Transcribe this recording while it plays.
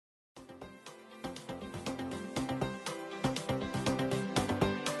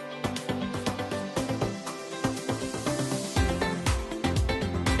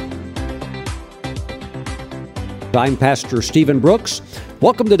I'm Pastor Stephen Brooks.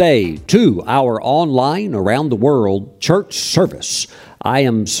 Welcome today to our online Around the World church service. I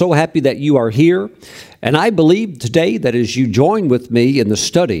am so happy that you are here, and I believe today that as you join with me in the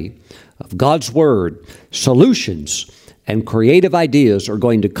study of God's Word, solutions and creative ideas are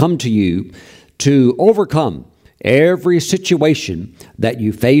going to come to you to overcome every situation that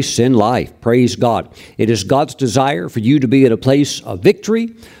you face in life. Praise God. It is God's desire for you to be in a place of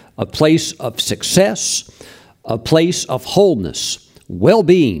victory, a place of success, a place of wholeness,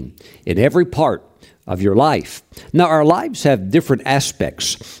 well-being in every part of your life. Now, our lives have different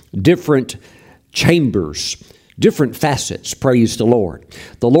aspects, different chambers, different facets, praise the Lord.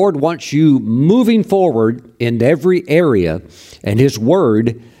 The Lord wants you moving forward in every area, and His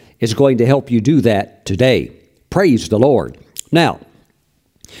Word is going to help you do that today. Praise the Lord. Now,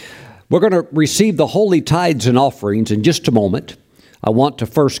 we're going to receive the holy tithes and offerings in just a moment. I want to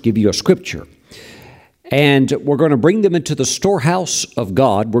first give you a scripture. And we're going to bring them into the storehouse of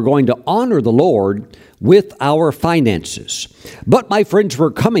God. We're going to honor the Lord with our finances. But, my friends,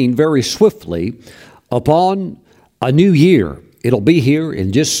 we're coming very swiftly upon a new year. It'll be here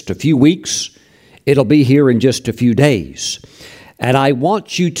in just a few weeks. It'll be here in just a few days. And I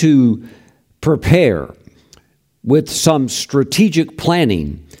want you to prepare with some strategic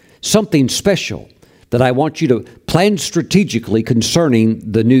planning, something special that I want you to plan strategically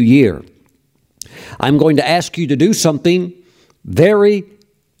concerning the new year. I'm going to ask you to do something very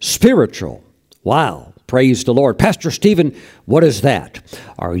spiritual. Wow, praise the Lord. Pastor Stephen, what is that?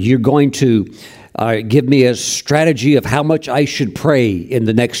 Are you going to give me a strategy of how much I should pray in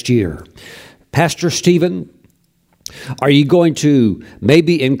the next year? Pastor Stephen, are you going to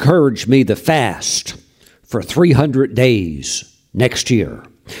maybe encourage me to fast for 300 days next year?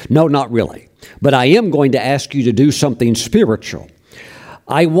 No, not really. But I am going to ask you to do something spiritual.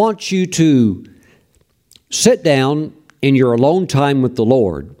 I want you to sit down in your alone time with the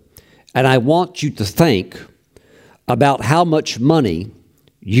Lord, and I want you to think about how much money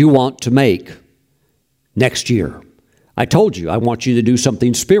you want to make next year. I told you I want you to do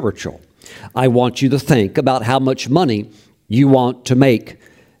something spiritual. I want you to think about how much money you want to make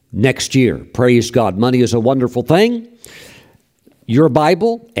next year. Praise God. Money is a wonderful thing. Your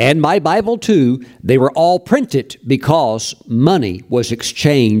Bible and my Bible too, they were all printed because money was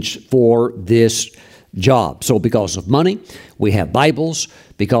exchanged for this job. So because of money, we have Bibles.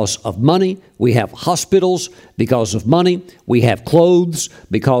 Because of money, we have hospitals. Because of money, we have clothes.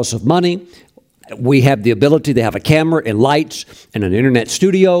 Because of money, we have the ability to have a camera and lights and an internet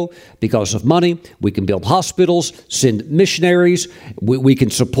studio. Because of money, we can build hospitals, send missionaries. We can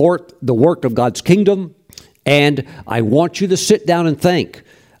support the work of God's kingdom. And I want you to sit down and think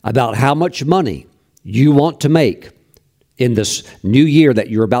about how much money you want to make in this new year that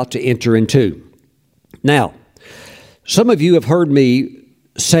you're about to enter into. Now, some of you have heard me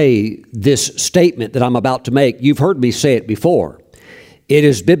say this statement that I'm about to make. You've heard me say it before. It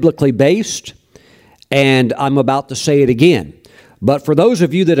is biblically based, and I'm about to say it again. But for those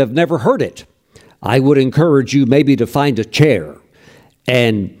of you that have never heard it, I would encourage you maybe to find a chair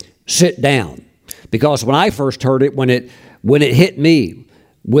and sit down. Because when I first heard it, when it hit me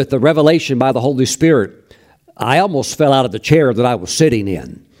with the revelation by the Holy Spirit, I almost fell out of the chair that I was sitting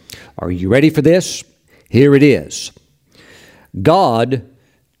in. Are you ready for this? Here it is. God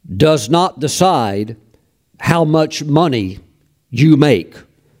does not decide how much money you make.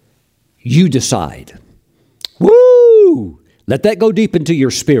 You decide. Woo! Let that go deep into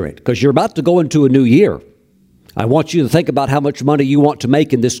your spirit, because you're about to go into a new year. I want you to think about how much money you want to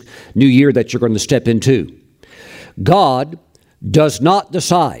make in this new year that you're going to step into. God does not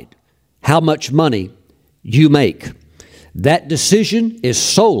decide how much money you make. That decision is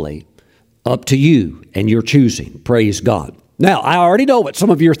solely up to you and your choosing. Praise God. Now, I already know what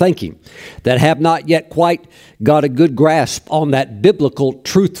some of you are thinking that have not yet quite got a good grasp on that biblical,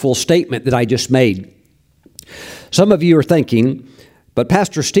 truthful statement that I just made. Some of you are thinking, but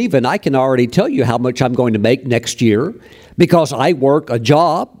Pastor Stephen, I can already tell you how much I'm going to make next year because I work a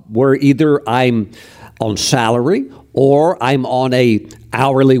job where either I'm on salary or I'm on a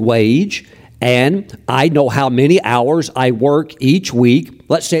hourly wage, and I know how many hours I work each week.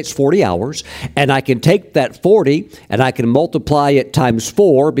 Let's say it's 40 hours, and I can take that 40 and I can multiply it times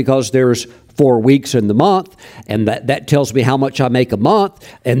 4 because there's 4 weeks in the month, and that tells me how much I make a month,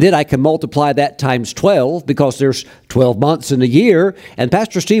 and then I can multiply that times 12 because there's 12 months in a year. And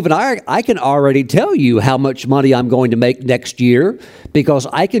Pastor Stephen, I can already tell you how much money I'm going to make next year because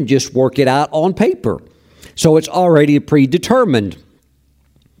I can just work it out on paper. So it's already predetermined.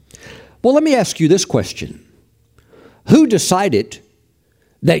 Well, let me ask you this question. Who decided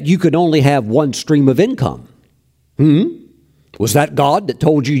that you could only have one stream of income? Was that God that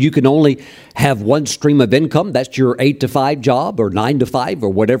told you you can only have one stream of income? That's your 8 to 5 job or 9 to 5 or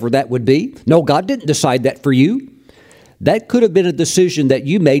whatever that would be? No, God didn't decide that for you. That could have been a decision that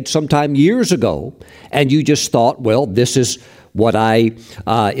you made sometime years ago, and you just thought, well, this is what I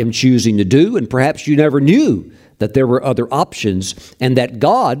am choosing to do, and perhaps you never knew that there were other options and that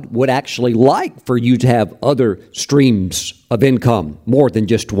God would actually like for you to have other streams of income, more than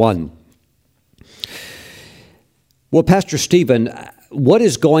just one. Well, Pastor Stephen, what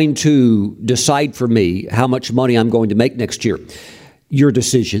is going to decide for me how much money I'm going to make next year? Your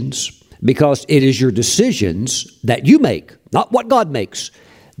decisions, because it is your decisions that you make, not what God makes.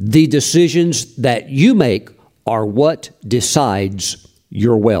 The decisions that you make are what decides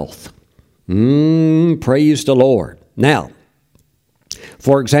your wealth. Praise the Lord. Now,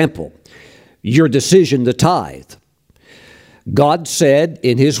 for example, your decision to tithe. God said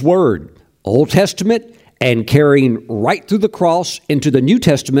in His Word, Old Testament, and carrying right through the cross into the New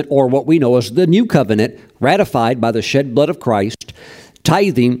Testament, or what we know as the New Covenant, ratified by the shed blood of Christ,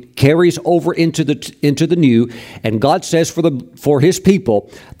 tithing carries over into the New, and God says for His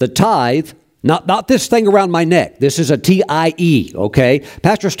people, the tithe, not this thing around my neck. This is a TIE, okay?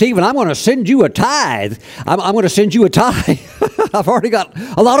 Pastor Stephen, I'm going to send you a tithe. I'm going to send you a tithe. I've already got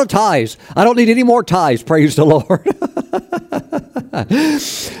a lot of tithes. I don't need any more tithes, praise the Lord.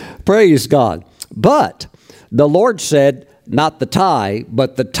 Praise God. But the Lord said, not the tithe,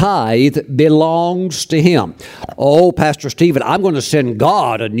 but the tithe belongs to Him. Oh, Pastor Stephen, I'm going to send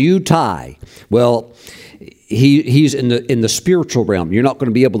God a new tithe. Well, He's in the spiritual realm. You're not going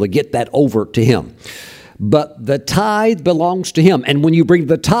to be able to get that over to Him. But the tithe belongs to Him. And when you bring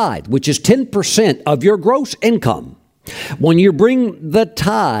the tithe, which is 10% of your gross income, when you bring the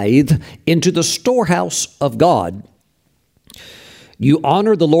tithe into the storehouse of God, you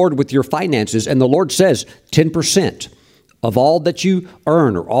honor the Lord with your finances, and the Lord says 10% of all that you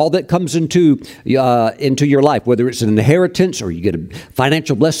earn or all that comes into your life, whether it's an inheritance or you get a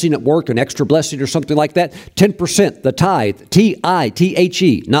financial blessing at work, an extra blessing or something like that, 10%, the tithe,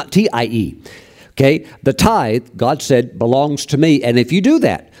 T-I-T-H-E, not T-I-E. Okay, the tithe, God said, belongs to me. And if you do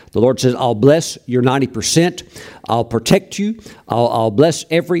that, the Lord says, I'll bless your 90%. I'll protect you. I'll bless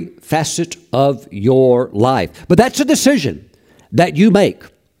every facet of your life. But that's a decision that you make.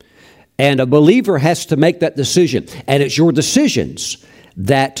 And a believer has to make that decision. And it's your decisions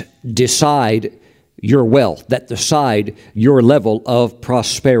that decide your wealth, that decide your level of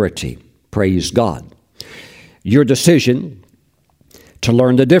prosperity. Praise God. Your decision to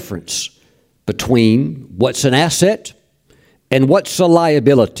learn the difference between what's an asset and what's a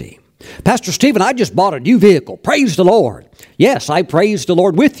liability. Pastor Stephen, I just bought a new vehicle. Praise the Lord. Yes, I praise the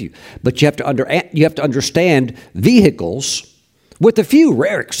Lord with you. But you have to understand vehicles. With a few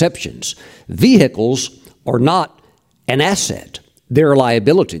rare exceptions, vehicles are not an asset. They're a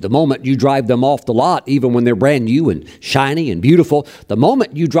liability. The moment you drive them off the lot, even when they're brand new and shiny and beautiful, the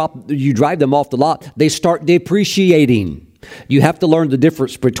moment you drive them off the lot, they start depreciating. You have to learn the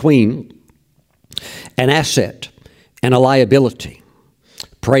difference between an asset and a liability.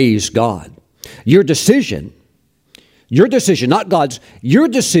 Praise God. Your decision, not God's, your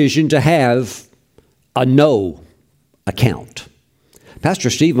decision to have a no account.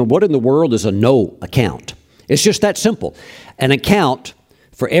 Pastor Stephen, what in the world is a no account? It's just that simple. An account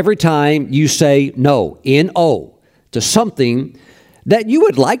for every time you say no, N-O, to something that you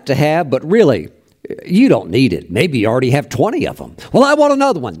would like to have, but really, you don't need it. Maybe you already have 20 of them. Well, I want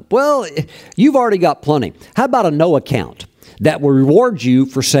another one. Well, you've already got plenty. How about a no account that will reward you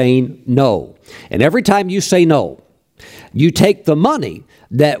for saying no? And every time you say no, you take the money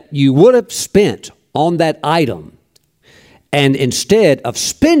that you would have spent on that item, and instead of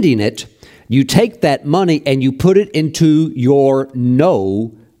spending it, you take that money and you put it into your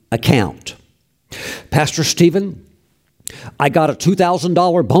no account. Pastor Stephen, I got a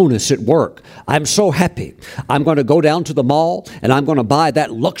 $2,000 bonus at work. I'm so happy. I'm going to go down to the mall and I'm going to buy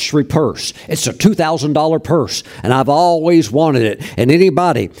that luxury purse. It's a $2,000 purse and I've always wanted it. And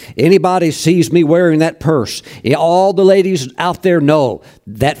anybody sees me wearing that purse, all the ladies out there know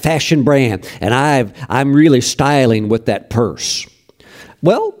that fashion brand, and I'm really styling with that purse.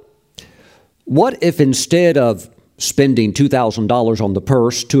 Well, what if instead of spending $2,000 on the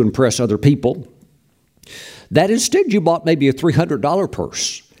purse to impress other people, that instead you bought maybe a $300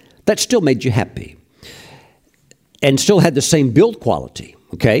 purse that still made you happy and still had the same build quality,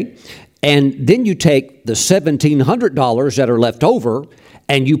 okay? And then you take the $1,700 that are left over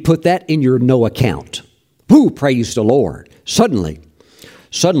and you put that in your no account. Whoo, praise the Lord. Suddenly,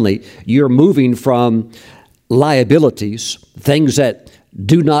 you're moving from liabilities, things that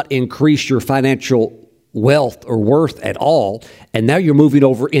do not increase your financial wealth or worth at all, and now you're moving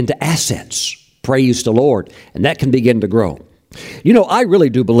over into assets. Praise the Lord. And that can begin to grow. You know, I really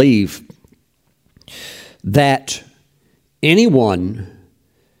do believe that anyone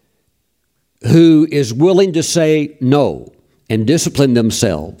who is willing to say no and discipline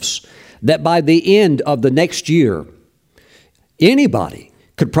themselves, that by the end of the next year, anybody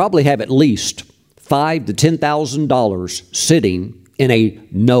could probably have at least $5,000 to $10,000 sitting in a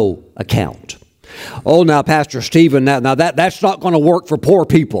no account. Oh, now, Pastor Stephen, now that's not going to work for poor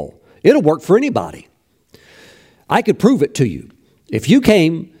people. It'll work for anybody. I could prove it to you. If you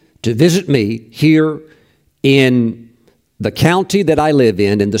came to visit me here in the county that I live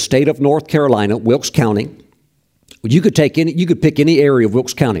in the state of North Carolina, Wilkes County, you could pick any area of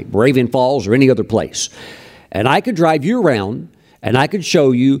Wilkes County, Raven Falls or any other place, and I could drive you around and I could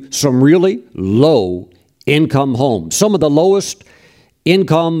show you some really low income homes, some of the lowest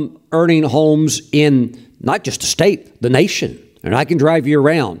income earning homes in not just the state, the nation. And I can drive you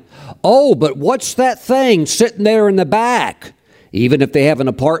around. Oh, but what's that thing sitting there in the back? Even if they have an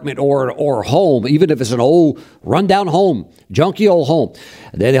apartment or a home, even if it's an old rundown home, junky old home,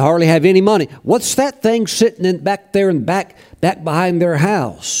 they hardly have any money. What's that thing sitting back there in the back behind their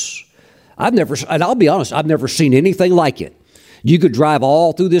house? And I'll be honest, I've never seen anything like it. You could drive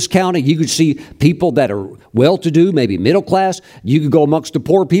all through this county. You could see people that are well-to-do, maybe middle class. You could go amongst the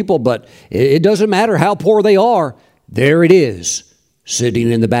poor people, but it doesn't matter how poor they are. There it is, sitting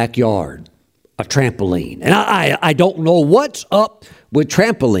in the backyard, a trampoline. And I don't know what's up with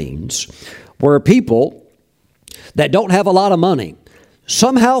trampolines where people that don't have a lot of money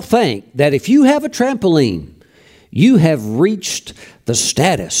somehow think that if you have a trampoline, you have reached the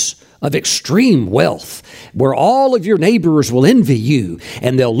status of extreme wealth, where all of your neighbors will envy you,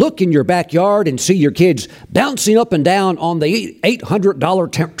 and they'll look in your backyard and see your kids bouncing up and down on the $800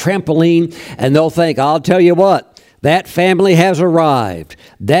 trampoline, and they'll think, I'll tell you what, that family has arrived.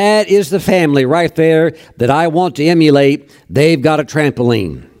 That is the family right there that I want to emulate. They've got a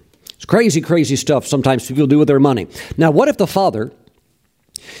trampoline. It's crazy, crazy stuff sometimes people do with their money. Now, what if the father,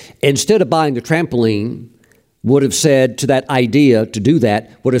 instead of buying the trampoline, would have said to that idea to do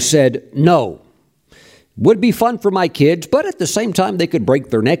that, would have said, no. Would be fun for my kids, but at the same time, they could break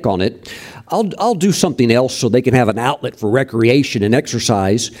their neck on it. I'll do something else so they can have an outlet for recreation and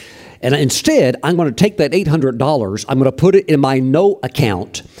exercise. And instead, I'm going to take that $800, I'm going to put it in my no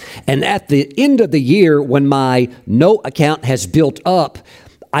account. And at the end of the year, when my no account has built up,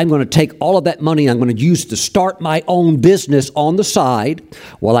 I'm going to take all of that money I'm going to use to start my own business on the side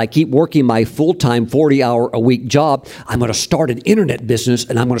while I keep working my full-time 40-hour-a-week job. I'm going to start an internet business,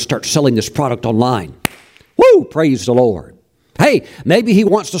 and I'm going to start selling this product online. Woo! Praise the Lord. Hey, maybe he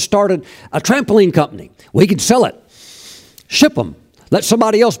wants to start a trampoline company. We can sell it, ship them, let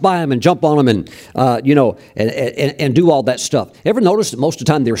somebody else buy them and jump on them and do all that stuff. Ever notice that most of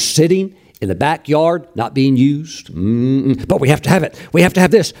the time they're sitting in the backyard, not being used? But we have to have it. We have to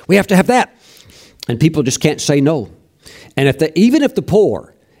have this. We have to have that. And people just can't say no. And even if the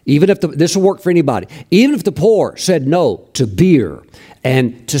poor, this will work for anybody, even if the poor said no to beer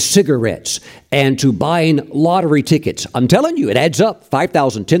and to cigarettes and to buying lottery tickets, I'm telling you, it adds up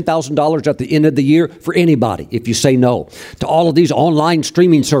 $5,000, $10,000 at the end of the year for anybody if you say no to all of these online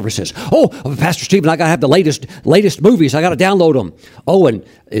streaming services. Oh, Pastor Stephen, I got to have the latest movies. I got to download them. Oh, and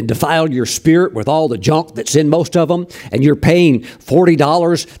defile your spirit with all the junk that's in most of them, and you're paying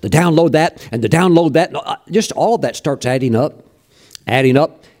 $40 to download that and to download that. Just all of that starts adding up.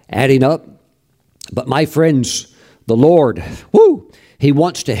 But my friends, the Lord, He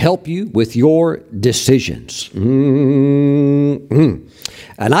wants to help you with your decisions. And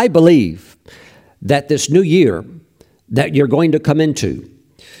I believe that this new year that you're going to come into,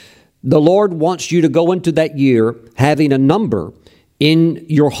 the Lord wants you to go into that year having a number in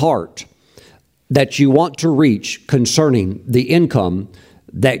your heart that you want to reach concerning the income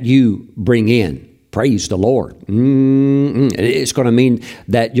that you bring in. Praise the Lord. It's going to mean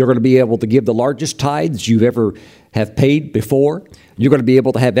that you're going to be able to give the largest tithes you've ever have paid before. You're going to be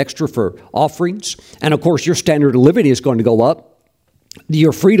able to have extra for offerings. And of course, your standard of living is going to go up.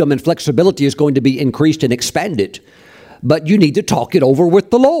 Your freedom and flexibility is going to be increased and expanded. But you need to talk it over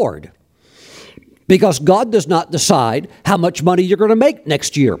with the Lord. Because God does not decide how much money you're going to make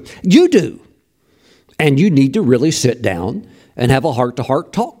next year. You do. And you need to really sit down and have a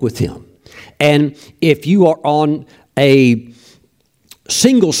heart-to-heart talk with Him. And if you are on a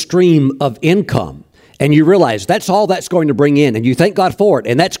single stream of income and you realize that's all that's going to bring in and you thank God for it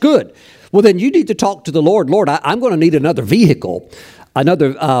and that's good, well, then you need to talk to the Lord. Lord, I'm going to need another vehicle.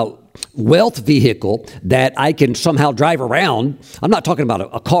 another wealth vehicle that I can somehow drive around, I'm not talking about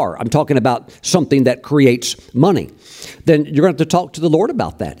a car, I'm talking about something that creates money, then you're going to have to talk to the Lord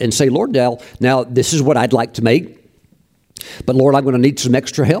about that and say, Lord, now this is what I'd like to make. But Lord, I'm going to need some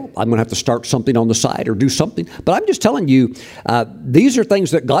extra help. I'm going to have to start something on the side or do something. But I'm just telling you, these are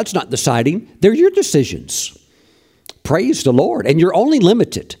things that God's not deciding. They're your decisions. Praise the Lord. And you're only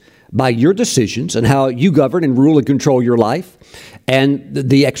limited by your decisions and how you govern and rule and control your life and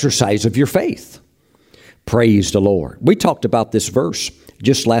the exercise of your faith. Praise the Lord. We talked about this verse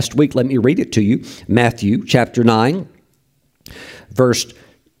just last week. Let me read it to you. Matthew chapter 9, verse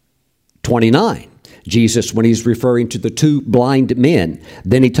 29. Jesus, when he's referring to the two blind men,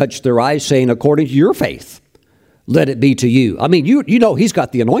 then he touched their eyes, saying, according to your faith, let it be to you. I mean, you know he's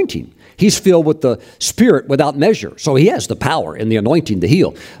got the anointing. He's filled with the Spirit without measure. So he has the power and the anointing to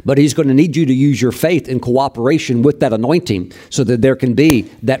heal. But he's going to need you to use your faith in cooperation with that anointing so that there can be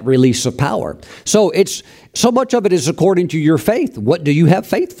that release of power. So so much of it is according to your faith. What do you have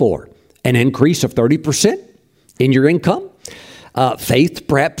faith for? An increase of 30% in your income? Faith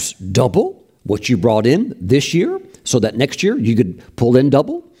perhaps double what you brought in this year so that next year you could pull in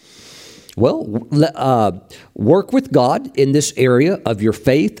double? Well, work with God in this area of your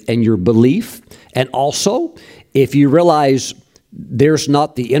faith and your belief. And also, if you realize there's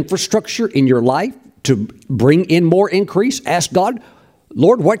not the infrastructure in your life to bring in more increase, ask God,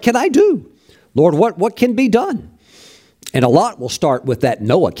 Lord, what can I do? Lord, what can be done? And a lot will start with that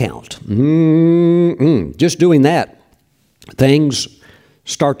no account. Just doing that, things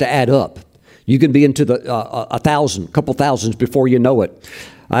start to add up. You can be into the couple thousands before you know it.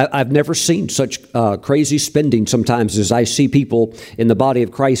 I've never seen such crazy spending sometimes as I see people in the body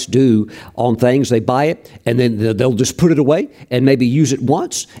of Christ do on things. They buy it and then they'll just put it away and maybe use it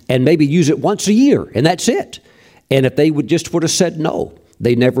once and maybe use it once a year, and that's it. And if they would have said no,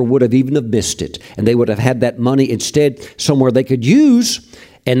 they never would have even have missed it. And they would have had that money instead somewhere they could use,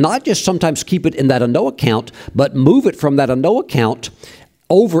 and not just sometimes keep it in that no account, but move it from that no account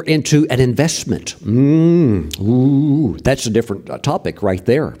over into an investment. That's a different topic right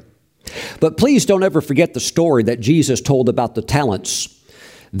there. But please don't ever forget the story that Jesus told about the talents.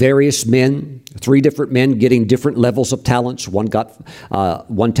 Various men, 3 different men getting different levels of talents. One got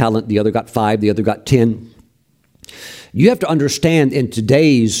 1 talent, the other got 5, the other got 10. You have to understand in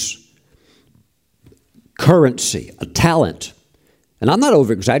today's currency, a talent, and I'm not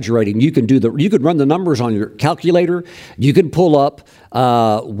over-exaggerating. You could run the numbers on your calculator. You can pull up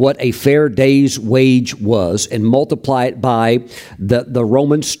what a fair day's wage was and multiply it by the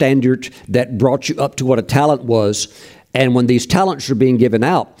Roman standard that brought you up to what a talent was. And when these talents are being given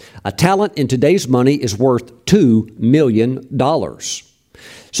out, a talent in today's money is worth $2 million.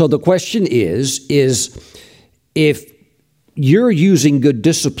 So the question is if you're using good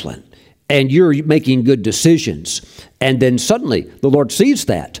discipline and you're making good decisions, and then suddenly the Lord sees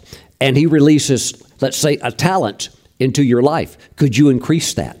that, and He releases, let's say, a talent into your life, could you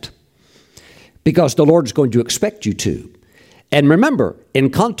increase that? Because the Lord's going to expect you to. And remember, in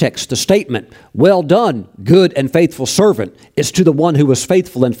context, the statement, well done, good and faithful servant, is to the one who was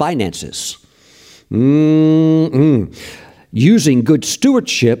faithful in finances. Using good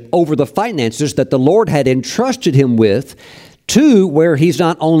stewardship over the finances that the Lord had entrusted him with, to where he's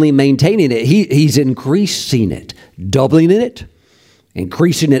not only maintaining it, he's increasing it, doubling it,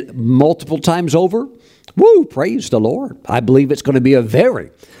 increasing it multiple times over. Woo, praise the Lord. I believe it's going to be a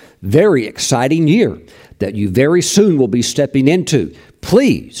very, very exciting year that you very soon will be stepping into.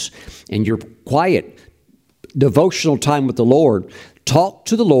 Please, in your quiet devotional time with the Lord, talk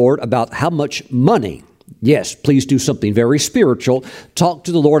to the Lord about how much money. Yes, please do something very spiritual. Talk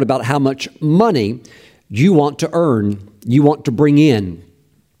to the Lord about how much money you want to earn, you want to bring in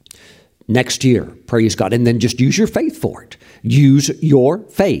next year. Praise God. And then just use your faith for it. Use your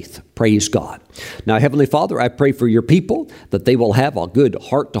faith. Praise God. Now, Heavenly Father, I pray for your people that they will have a good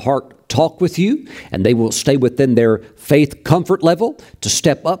heart-to-heart talk with you, and they will stay within their faith comfort level to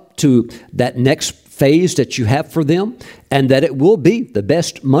step up to that next phase that you have for them, and that it will be the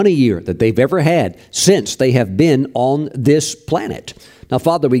best money year that they've ever had since they have been on this planet. Now,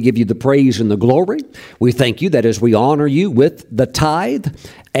 Father, we give you the praise and the glory. We thank you that as we honor you with the tithe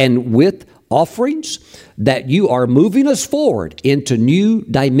and with offerings, that you are moving us forward into new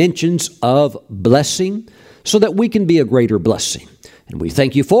dimensions of blessing so that we can be a greater blessing. And we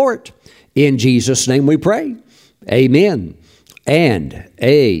thank you for it. In Jesus' name we pray. Amen and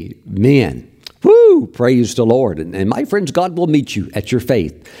amen. Woo! Praise the Lord. And my friends, God will meet you at your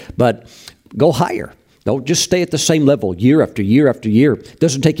faith. But go higher. Don't just stay at the same level year after year after year. It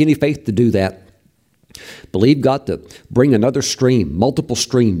doesn't take any faith to do that. Believe God to bring another stream, multiple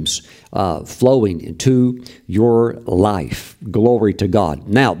streams flowing into your life. Glory to God.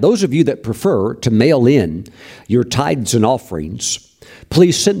 Now, those of you that prefer to mail in your tithes and offerings,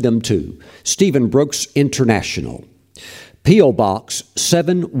 please send them to Stephen Brooks International, P.O. Box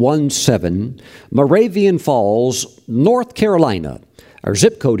 717, Moravian Falls, North Carolina. Our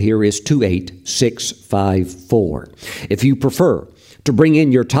zip code here is 28654. If you prefer to bring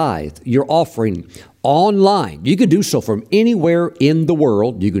in your tithe, your offering online, you can do so from anywhere in the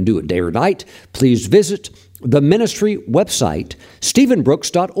world. You can do it day or night. Please visit the ministry website,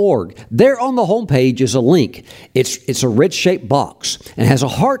 stephenbrooks.org. There on the homepage is a link. It's a red-shaped box and has a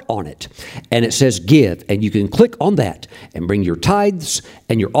heart on it, and it says give, and you can click on that and bring your tithes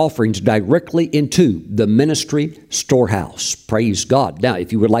and your offerings directly into the ministry storehouse. Praise God. Now,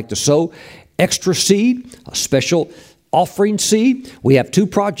 if you would like to sow extra seed, a special offering seed, we have two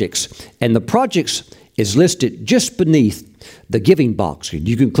projects, and the projects is listed just beneath the giving box.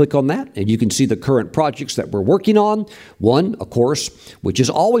 You can click on that and you can see the current projects that we're working on. One, of course, which is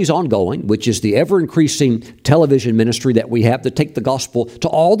always ongoing, which is the ever-increasing television ministry that we have to take the gospel to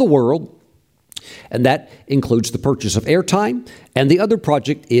all the world. And that includes the purchase of airtime. And the other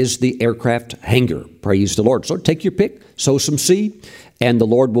project is the aircraft hangar. Praise the Lord. So take your pick, sow some seed, and the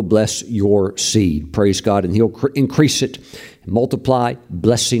Lord will bless your seed. Praise God. And He'll increase it, multiply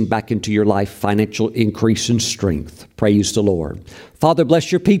blessing back into your life, financial increase and strength. Praise the Lord. Father,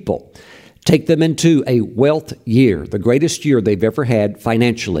 bless your people. Take them into a wealth year, the greatest year they've ever had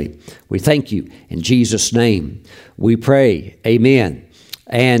financially. We thank you. In Jesus' name, we pray. Amen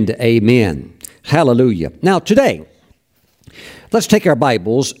and amen. Hallelujah. Now today, let's take our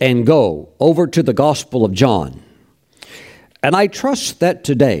Bibles and go over to the Gospel of John. And I trust that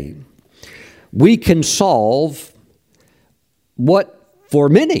today we can solve what for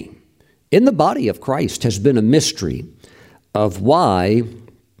many in the body of Christ has been a mystery of why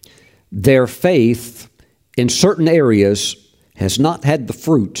their faith in certain areas has not had the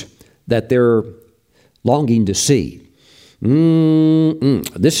fruit that they're longing to see.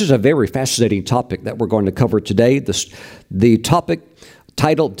 This is a very fascinating topic that we're going to cover today. The topic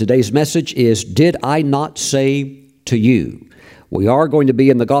titled today's message is, Did I Not Say to You? We are going to be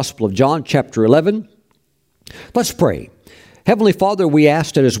in the Gospel of John, chapter 11. Let's pray. Heavenly Father, we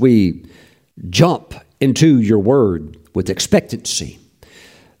ask that as we jump into your word with expectancy,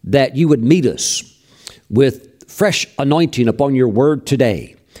 that you would meet us with fresh anointing upon your word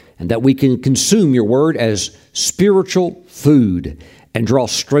today, and that we can consume your word as spiritual food and draw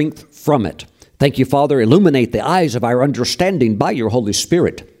strength from it. Thank you, Father. Illuminate the eyes of our understanding by your Holy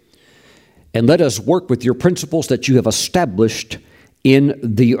Spirit, and let us work with your principles that you have established in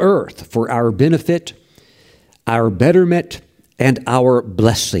the earth for our benefit, our betterment, and our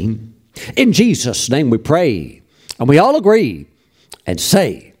blessing. In Jesus' name we pray, and we all agree and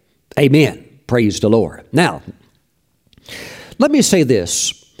say, amen. Praise the Lord. Now, let me say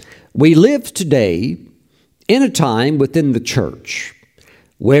this. We live today in a time within the church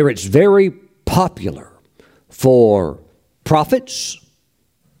where it's very popular for prophets,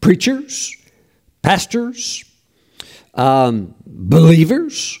 preachers, pastors,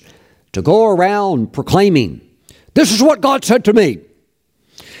 believers to go around proclaiming, this is what God said to me.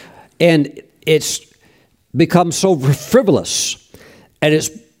 And it's become so frivolous, and it's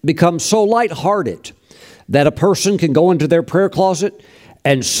become so lighthearted that a person can go into their prayer closet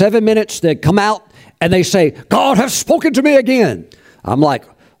and 7 minutes they come out and they say, God has spoken to me again. I'm like,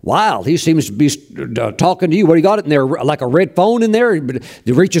 wow, he seems to be talking to you. What do you got in there? Like a red phone in there? It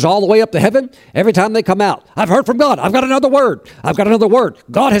reaches all the way up to heaven. Every time they come out, I've heard from God. I've got another word. I've got another word.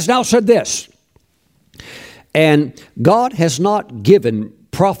 God has now said this. And God has not given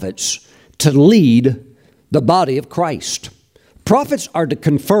prophets to lead the body of Christ. Prophets are to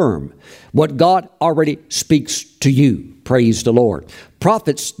confirm what God already speaks to you. Praise the Lord.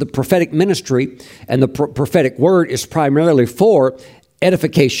 Prophets, the prophetic ministry and the prophetic word is primarily for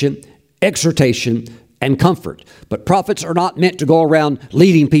edification, exhortation, and comfort. But prophets are not meant to go around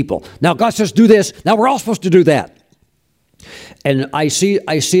leading people. Now God says do this. Now we're all supposed to do that. And I see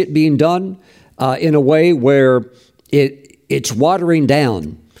it being done in a way where it's watering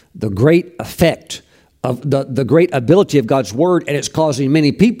down the great effect of the great ability of God's word, and it's causing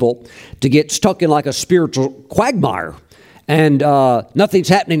many people to get stuck in like a spiritual quagmire, and nothing's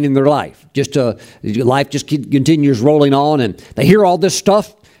happening in their life. Just life just continues rolling on, and they hear all this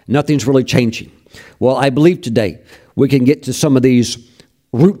stuff, nothing's really changing. Well, I believe today we can get to some of these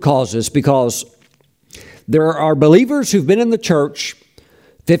root causes, because there are believers who've been in the church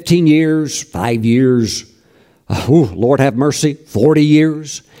 15 years, 5 years, Lord have mercy, 40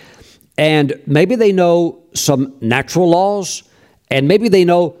 years, And maybe they know some natural laws, and maybe they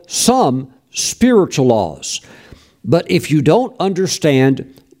know some spiritual laws. But if you don't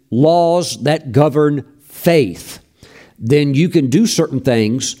understand laws that govern faith, then you can do certain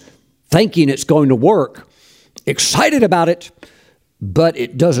things thinking it's going to work, excited about it, but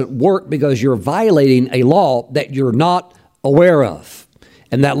it doesn't work because you're violating a law that you're not aware of.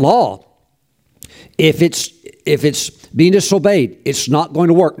 And that law, if it's being disobeyed, it's not going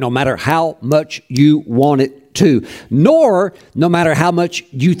to work no matter how much you want it to, nor no matter how much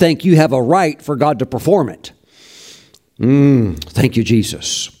you think you have a right for God to perform it. Thank you,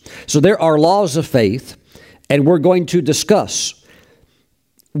 Jesus. So there are laws of faith, and we're going to discuss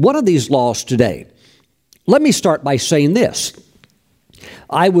one of these laws today. Let me start by saying this.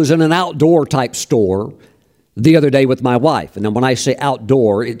 I was in an outdoor type store the other day with my wife. And then when I say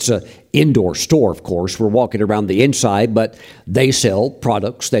outdoor, it's an indoor store, of course. We're walking around the inside, but they sell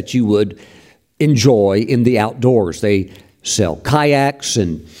products that you would enjoy in the outdoors. They sell kayaks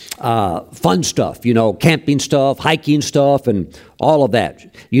and fun stuff, camping stuff, hiking stuff, and all of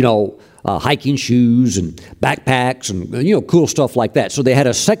that, hiking shoes and backpacks and, cool stuff like that. So they had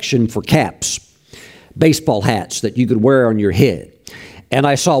a section for caps, baseball hats that you could wear on your head. And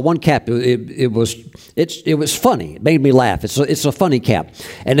I saw one cap. It was funny. It made me laugh. It's a funny cap,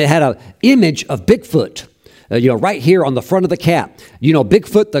 and it had an image of Bigfoot. Right here on the front of the cap.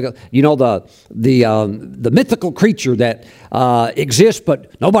 Bigfoot, the mythical creature that exists,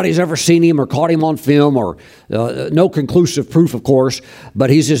 but nobody's ever seen him or caught him on film, or no conclusive proof, of course. But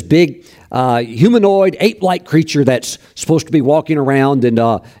he's this big humanoid, ape-like creature that's supposed to be walking around and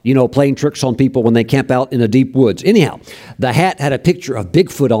playing tricks on people when they camp out in the deep woods. Anyhow, the hat had a picture of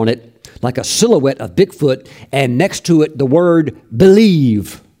Bigfoot on it, like a silhouette of Bigfoot, and next to it the word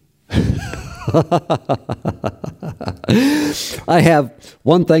believe. I have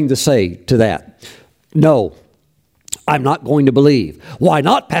one thing to say to that. No, I'm not going to believe. Why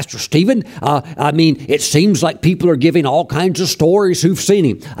not, Pastor Stephen? It seems like people are giving all kinds of stories who've seen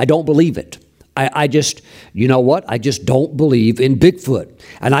him. I don't believe it. I just, you know what? I just don't believe in Bigfoot.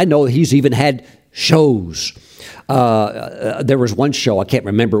 And I know he's even had shows. There was one show, I can't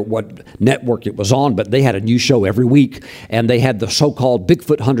remember what network it was on, but they had a new show every week, and they had the so-called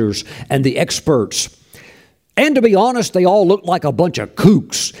Bigfoot hunters and the experts. And to be honest, they all looked like a bunch of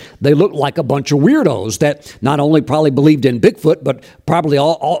kooks. They looked like a bunch of weirdos that not only probably believed in Bigfoot, but probably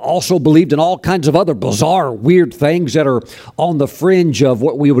also believed in all kinds of other bizarre, weird things that are on the fringe of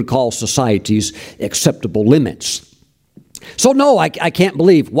what we would call society's acceptable limits. So no, I can't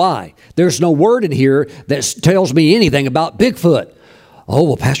believe. Why? There's no word in here that tells me anything about Bigfoot. Oh,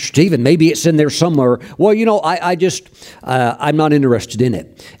 well, Pastor Stephen, maybe it's in there somewhere. Well, I'm not interested in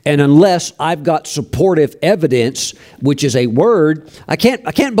it. And unless I've got supportive evidence, which is a word, I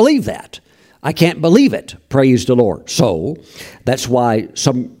can't believe that. I can't believe it. Praise the Lord. So that's why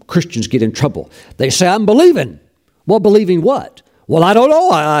some Christians get in trouble. They say, I'm believing. Well, believing what? Well, I don't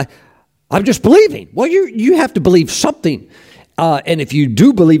know. I'm just believing. Well, you have to believe something. And if you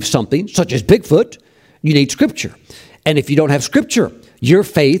do believe something, such as Bigfoot, you need Scripture. And if you don't have Scripture, your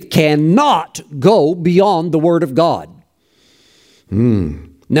faith cannot go beyond the Word of God.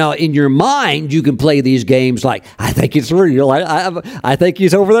 Now, in your mind, you can play these games like, I think it's real. I think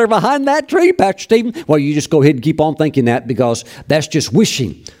he's over there behind that tree, Pastor Stephen. Well, you just go ahead and keep on thinking that, because that's just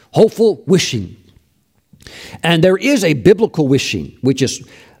wishing, hopeful wishing. And there is a biblical wishing, which is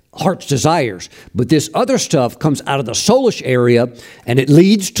heart's desires. But this other stuff comes out of the soulish area, and it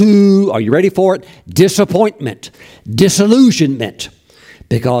leads to, are you ready for it? Disappointment, disillusionment,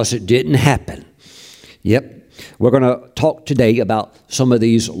 because it didn't happen. Yep. We're going to talk today about some of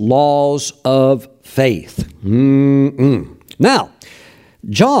these laws of faith. Now,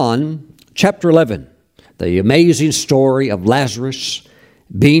 John chapter 11, the amazing story of Lazarus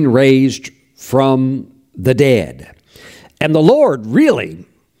being raised from the dead. And the Lord really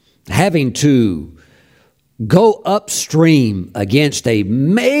having to go upstream against a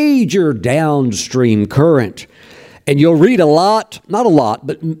major downstream current. And you'll read a lot, not a lot,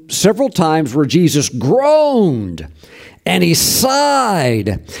 but several times where Jesus groaned and he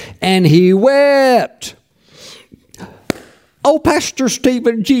sighed and he wept. Oh, Pastor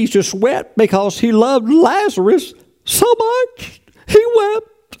Stephen, Jesus wept because he loved Lazarus so much. He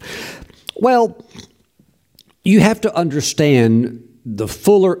wept. Well, you have to understand the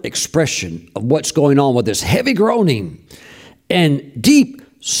fuller expression of what's going on with this heavy groaning and deep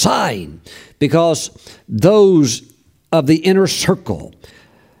sighing, because those of the inner circle,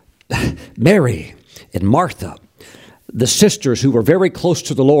 Mary and Martha, the sisters who were very close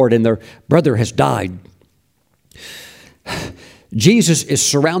to the Lord and their brother has died, Jesus is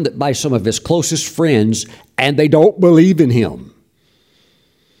surrounded by some of his closest friends, and they don't believe in him.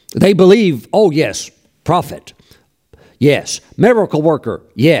 They believe, oh yes, prophet. Yes. Miracle worker.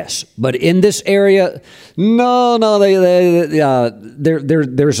 Yes. But in this area, no.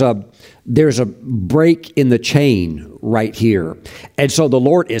 There's a break in the chain right here. And so the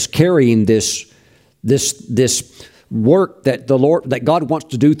Lord is carrying this work that God wants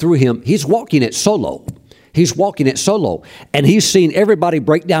to do through him. He's walking it solo. And he's seen everybody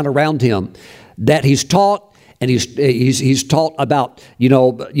break down around him that he's taught. And he's taught about,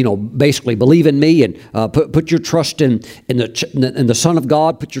 basically believe in me and put your trust in the Son of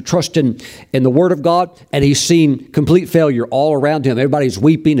God, put your trust in the Word of God. And he's seen complete failure all around him. Everybody's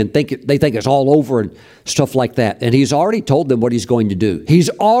weeping and they think it's all over and stuff like that. And he's already told them what he's going to do.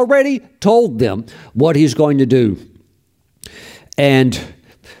 And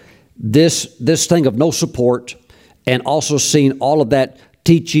this thing of no support, and also seeing all of that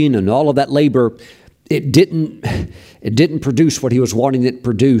teaching and all of that labor, it didn't produce what he was wanting it to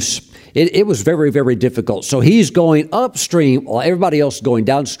produce. It was very, very difficult. So he's going upstream while everybody else is going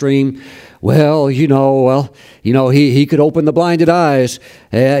downstream. He could open the blinded eyes.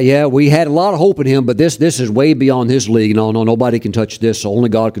 We had a lot of hope in him, but this is way beyond his league. No, nobody can touch this. Only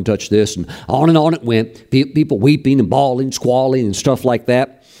God can touch this. And on it went. People weeping and bawling, squalling and stuff like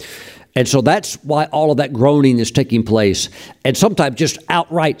that. And so that's why all of that groaning is taking place. And sometimes just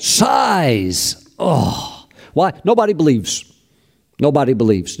outright sighs. Oh, why? Nobody believes.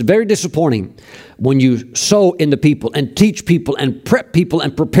 It's very disappointing when you sow into people and teach people and prep people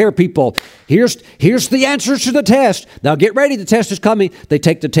and prepare people. Here's the answers to the test. Now get ready. The test is coming. They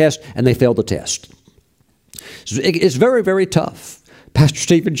take the test and they fail the test. So it's very, very tough. Pastor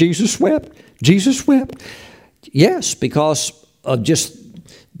Stephen, Jesus wept. Yes, because of just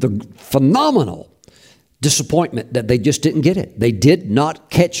the phenomenal disappointment that they just didn't get it. They did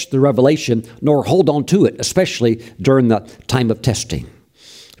not catch the revelation nor hold on to it, especially during the time of testing.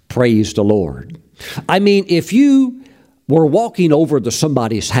 Praise the Lord. I mean, if you were walking over to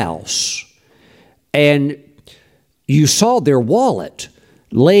somebody's house and you saw their wallet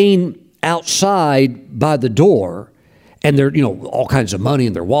laying outside by the door, and there, all kinds of money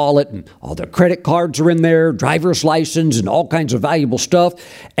in their wallet, and all their credit cards are in there, driver's license, and all kinds of valuable stuff,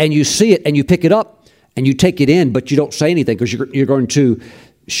 and you see it and you pick it up, and you take it in, but you don't say anything because you're going to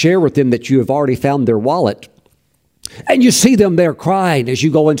share with them that you have already found their wallet. And you see them there crying as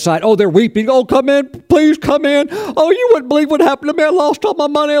you go inside. Oh, they're weeping. Oh, come in. Please come in. Oh, you wouldn't believe what happened to me. I lost all my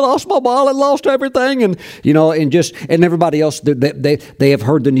money. I lost my wallet. Lost everything. And, and everybody else, they have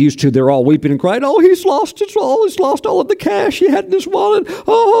heard the news too. They're all weeping and crying. Oh, he's lost it all. He's lost all of the cash he had in his wallet.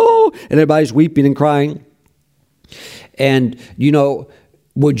 Oh, and everybody's weeping and crying. And,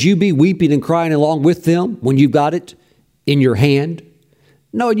 would you be weeping and crying along with them when you got it in your hand?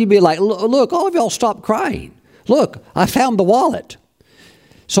 No, you'd be like, look, all of y'all stop crying. Look, I found the wallet.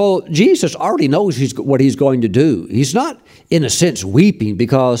 So Jesus already knows what he's going to do. He's not, in a sense, weeping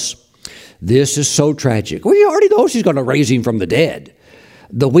because this is so tragic. Well, he already knows he's going to raise him from the dead.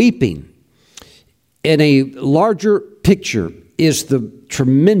 The weeping, in a larger picture, is the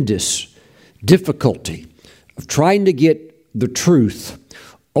tremendous difficulty of trying to get the truth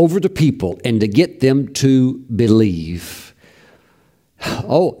over to people and to get them to believe.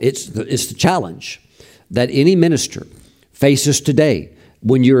 Oh, it's the challenge that any minister faces today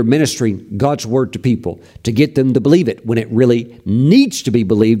when you're ministering God's word to people, to get them to believe it when it really needs to be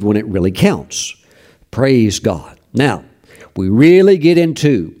believed, when it really counts. Praise God. Now, we really get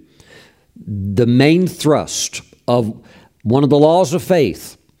into the main thrust of one of the laws of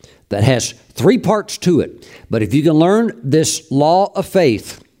faith that has 3 parts to it. But if you can learn this law of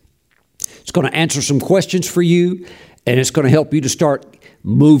faith, it's going to answer some questions for you, and it's going to help you to start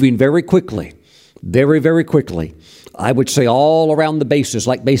moving very quickly, very, very quickly. I would say all around the bases,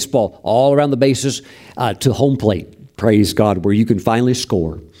 like baseball, all around the bases to home plate. Praise God, where you can finally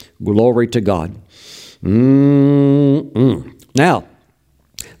score. Glory to God. Now,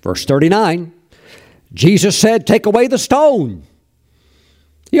 verse 39, Jesus said, take away the stone.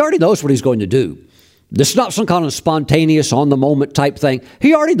 He already knows what he's going to do. This is not some kind of spontaneous, on-the-moment type thing.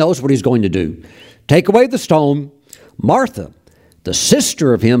 He already knows what he's going to do. Take away the stone. Martha, the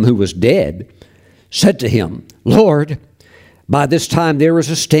sister of him who was dead, said to him, Lord, by this time there is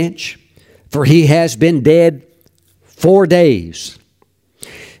a stench, for he has been dead 4 days.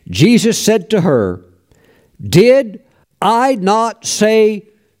 Jesus said to her, did I not say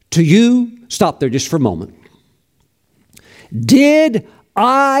to you, stop there just for a moment. Did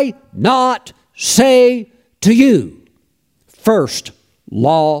I not say to you, first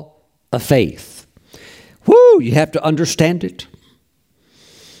law of faith. You have to understand it.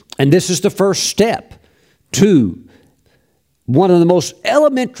 And this is the first step to one of the most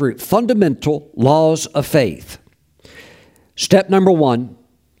elementary, fundamental laws of faith. Step number 1,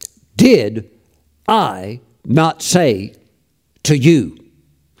 did I not say to you?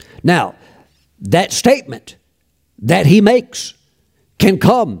 Now, that statement that he makes can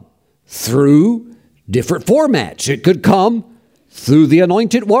come through different formats. It could come through the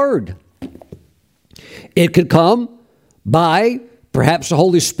anointed word. It could come by perhaps the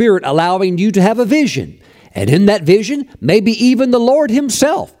Holy Spirit allowing you to have a vision. And in that vision, maybe even the Lord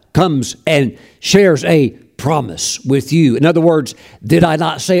himself comes and shares a promise with you. In other words, did I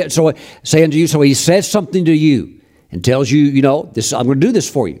not say it? So say unto you, so he says something to you and tells you, this, I'm going to do this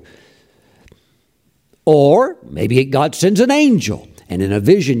for you. Or maybe God sends an angel, and in a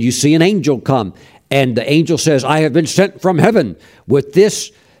vision you see an angel come, and the angel says, I have been sent from heaven with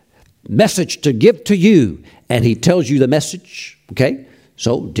this message to give to you. And he tells you the message, okay?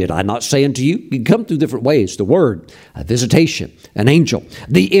 So did I not say unto you? You can come through different ways. The word, a visitation, an angel,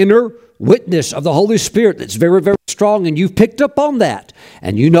 the inner witness of the Holy Spirit that's very, very strong, and you've picked up on that,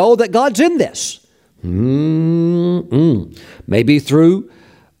 and you know that God's in this. Maybe through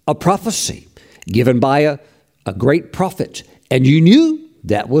a prophecy given by a great prophet, and you knew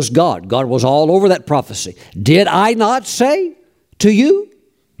that was God. God was all over that prophecy. Did I not say to you?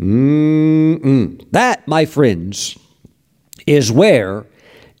 That, my friends, is where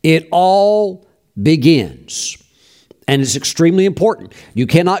it all begins. And it's extremely important. You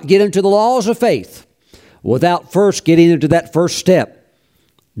cannot get into the laws of faith without first getting into that first step.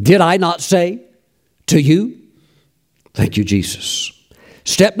 Did I not say to you? Thank you, Jesus.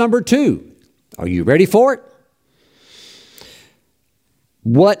 Step number 2. Are you ready for it?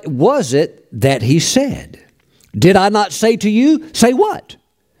 What was it that he said? Did I not say to you? Say what?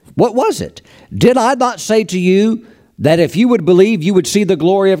 What was it? Did I not say to you that if you would believe, you would see the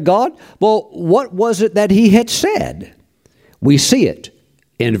glory of God? Well, what was it that he had said? We see it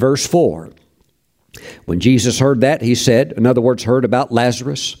in verse 4. When Jesus heard that, he said, in other words, heard about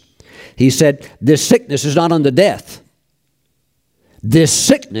Lazarus, he said, this sickness is not unto death. This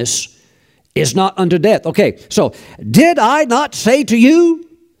sickness is not unto death. Okay, so did I not say to you?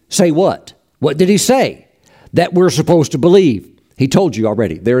 Say what? What did he say? That we're supposed to believe. He told you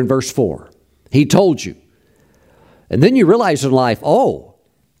already there in verse 4. He told you. And then you realize in life, oh,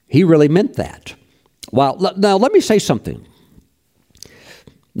 he really meant that. Well, now let me say something.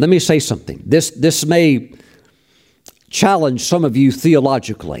 This may challenge some of you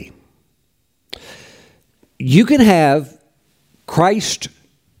theologically. You can have Christ,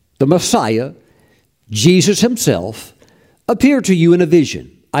 the Messiah, Jesus himself, appear to you in a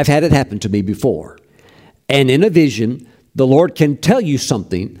vision. I've had it happen to me before. And in a vision, the Lord can tell you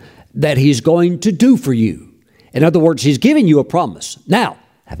something that he's going to do for you. In other words, he's giving you a promise. Now,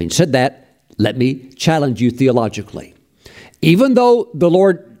 having said that, let me challenge you theologically. Even though the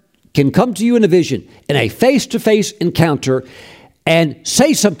Lord can come to you in a vision, in a face-to-face encounter, and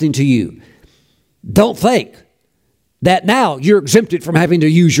say something to you, don't think that now you're exempted from having to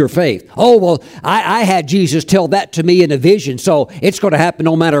use your faith. Oh, well, I had Jesus tell that to me in a vision, so it's going to happen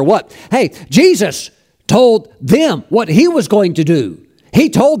no matter what. Hey, Jesus told them what he was going to do. He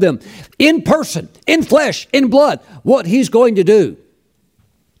told them in person, in flesh, in blood, what he's going to do.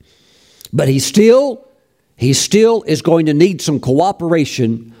 But he still is going to need some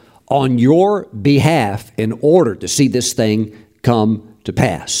cooperation on your behalf in order to see this thing come to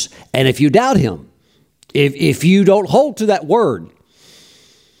pass. And if you doubt him, if you don't hold to that word,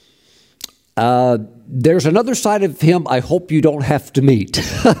 there's another side of him I hope you don't have to meet.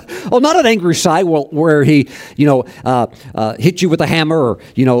 Well, not an angry side where he, hits you with a hammer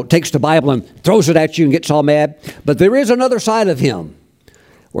or, takes the Bible and throws it at you and gets all mad. But there is another side of him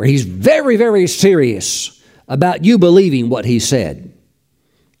where he's very, very serious about you believing what he said.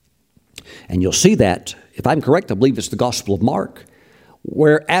 And you'll see that, if I'm correct, I believe it's the Gospel of Mark,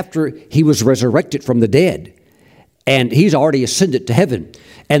 where after he was resurrected from the dead, and he's already ascended to heaven,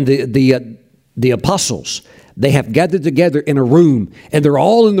 and the apostles, they have gathered together in a room, and they're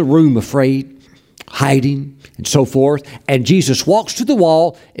all in the room afraid, hiding, and so forth. And Jesus walks to the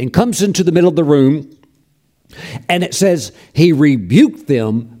wall and comes into the middle of the room, and it says he rebuked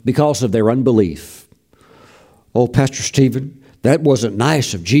them because of their unbelief. Oh, Pastor Stephen, that wasn't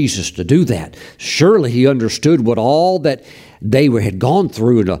nice of Jesus to do that. Surely he understood what all that they had gone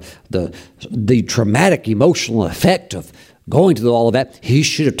through, and the traumatic emotional effect of going through all of that. He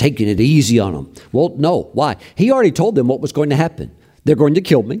should have taken it easy on them. Well, no. Why? He already told them what was going to happen. They're going to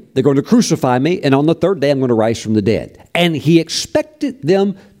kill me. They're going to crucify me. And on the third day, I'm going to rise from the dead. And he expected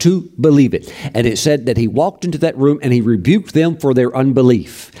them to believe it. And it said that he walked into that room and he rebuked them for their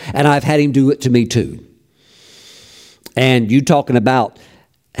unbelief. And I've had him do it to me too. And you talking about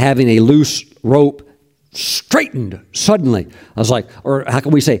having a loose rope straightened suddenly. I was like, or how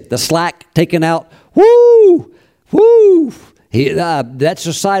can we say, the slack taken out? Woo! Woo! That's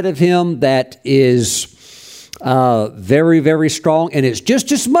a side of him that is very, very strong, and it's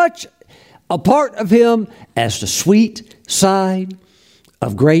just as much a part of him as the sweet side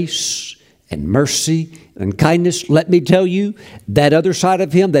of grace and mercy and kindness. Let me tell you, that other side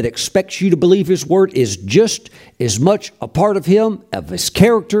of him that expects you to believe his word is just as much a part of him, of his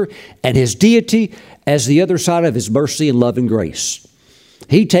character and his deity, as the other side of his mercy and love and grace.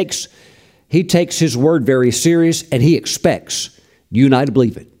 He takes his word very serious, and he expects you and I to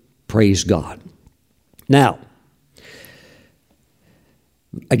believe it. Praise God. Now,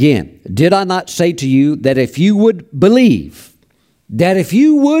 again, did I not say to you that if you would believe,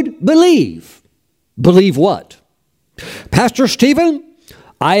 believe what? Pastor Stephen,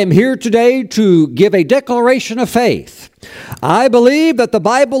 I am here today to give a declaration of faith. I believe that the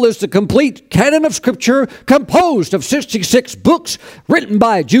Bible is the complete canon of Scripture, composed of 66 books written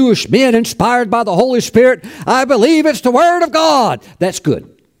by Jewish men, inspired by the Holy Spirit. I believe it's the Word of God. That's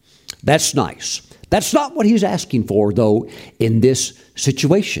good. That's nice. That's not what he's asking for, though, in this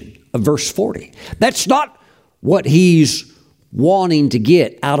situation of verse 40. That's not what he's wanting to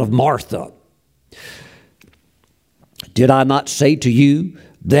get out of Martha. Did I not say to you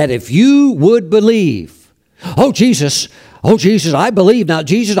that if you would believe, oh Jesus, I believe. Now,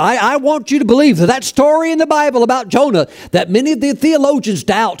 Jesus, I want you to believe that story in the Bible about Jonah that many of the theologians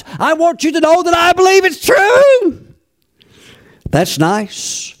doubt. I want you to know that I believe it's true. That's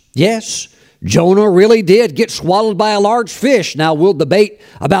nice. Yes. Jonah really did get swallowed by a large fish. Now, we'll debate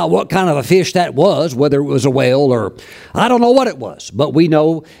about what kind of a fish that was, whether it was a whale or I don't know what it was. But we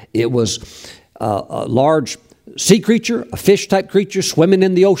know it was a large sea creature, a fish-type creature swimming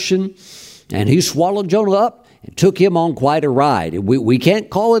in the ocean. And he swallowed Jonah up and took him on quite a ride. We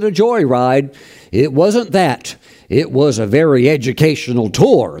can't call it a joy ride. It wasn't that. It was a very educational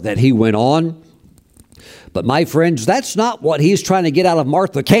tour that he went on. But my friends, that's not what he's trying to get out of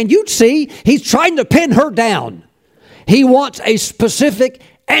Martha. Can you see? He's trying to pin her down. He wants a specific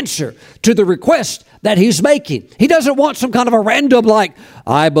answer to the request that he's making. He doesn't want some kind of a random like,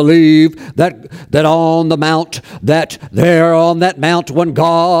 I believe that on the mount, that there on that mount when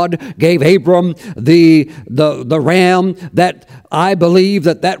God gave Abram the ram, that I believe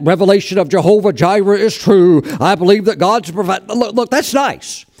that revelation of Jehovah Jireh is true. I believe that God's provide. Look, that's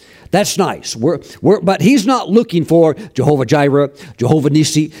nice. That's nice. But he's not looking for Jehovah Jireh, Jehovah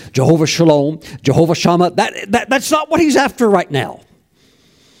Nissi, Jehovah Shalom, Jehovah Shammah. That's not what he's after right now.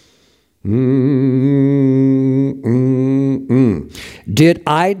 Did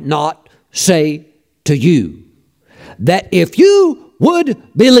I not say to you that if you would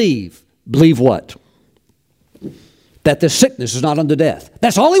believe what? That the sickness is not unto death.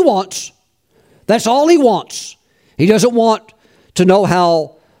 That's all he wants. That's all he wants. He doesn't want to know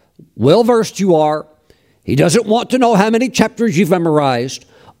how well-versed you are. He doesn't want to know how many chapters you've memorized.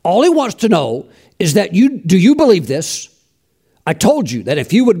 All he wants to know is that do you believe this? I told you that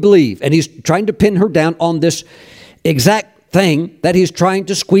if you would believe, and he's trying to pin her down on this exact thing that he's trying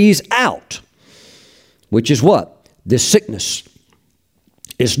to squeeze out, which is what? This sickness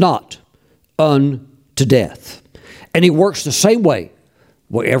is not unto death. And he works the same way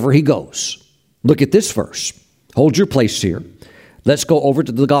wherever he goes. Look at this verse. Hold your place here. Let's go over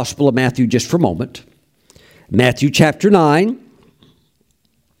to the Gospel of Matthew just for a moment. Matthew chapter 9,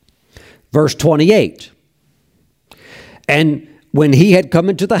 verse 28. And when he had come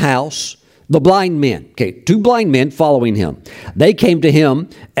into the house, the blind men, two blind men following him, they came to him,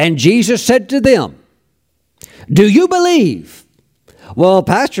 and Jesus said to them, do you believe? Well,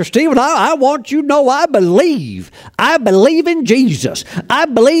 Pastor Stephen, I want you to know I believe. I believe in Jesus. I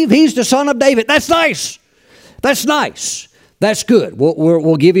believe he's the Son of David. That's nice. That's nice. That's good.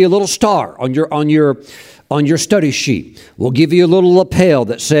 We'll give you a little star on your study sheet. We'll give you a little lapel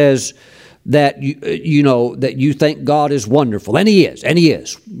that says that you know that you think God is wonderful, and He is, and He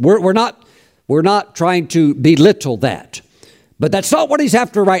is. We're not trying to belittle that, but that's not what He's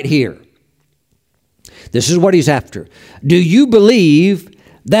after right here. This is what He's after. Do you believe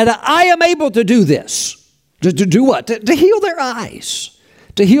that I am able to do this? To do what? To heal their eyes.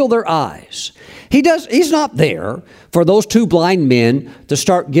 To heal their eyes. He's not there for those two blind men to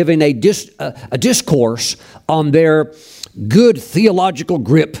start giving a discourse on their good theological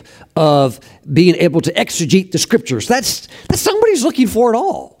grip of being able to exegete the Scriptures. That's not what he's looking for at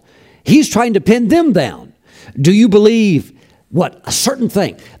all. He's trying to pin them down. Do you believe what? A certain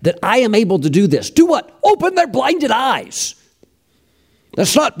thing, that I am able to do this. Do what? Open their blinded eyes.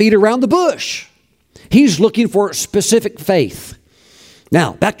 Let's not beat around the bush. He's looking for specific faith.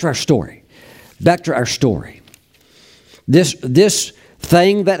 Now, back to our story. This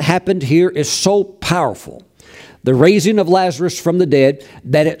thing that happened here is so powerful, the raising of Lazarus from the dead,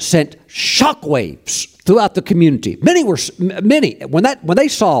 that it sent shockwaves throughout the community. Many when they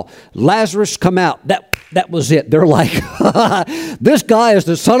saw Lazarus come out, that was it. They're like, this guy is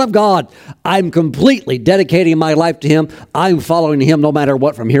the Son of God. I'm completely dedicating my life to him. I'm following him no matter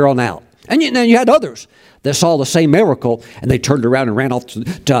what from here on out. And then you had others that saw the same miracle, and they turned around and ran off to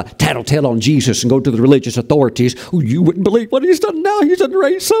tattletale on Jesus and go to the religious authorities. Oh, you wouldn't believe what he's done now. He's done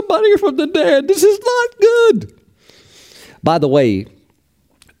raised somebody from the dead. This is not good. By the way,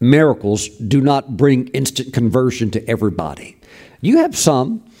 miracles do not bring instant conversion to everybody. You have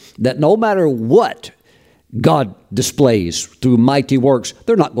some that no matter what God displays through mighty works,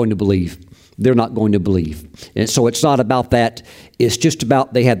 they're not going to believe. They're not going to believe. And so it's not about that. It's just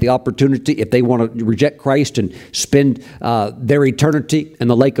about they had the opportunity. If they want to reject Christ and spend their eternity in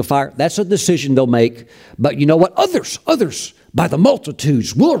the lake of fire, that's a decision they'll make. But you know what? Others by the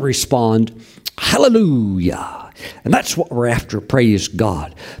multitudes will respond, hallelujah. And that's what we're after, praise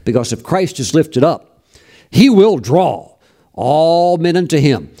God. Because if Christ is lifted up, he will draw all men unto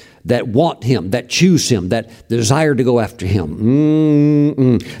him that want him, that choose him, that desire to go after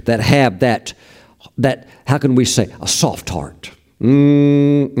him, that have that, how can we say, a soft heart.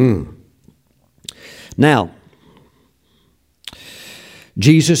 Now,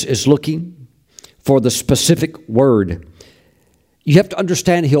 Jesus is looking for the specific word. You have to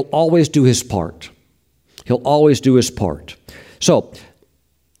understand he'll always do his part. He'll always do his part. So,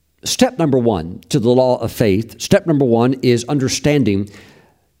 step number one to the law of faith, step number one is understanding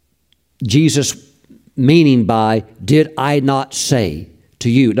Jesus' meaning by, did I not say to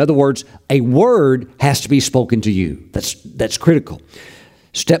you? In other words, a word has to be spoken to you. That's critical.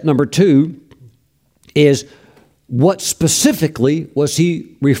 Step number two is, what specifically was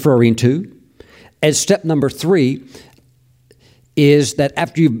he referring to? And step number three is that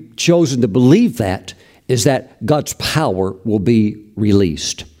after you've chosen to believe that, is that God's power will be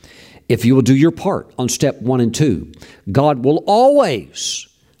released. If you will do your part on step 1 and 2, God will always,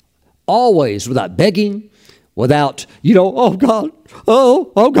 without begging, without, oh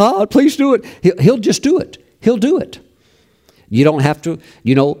God, please do it. He'll just do it. He'll do it. You don't have to,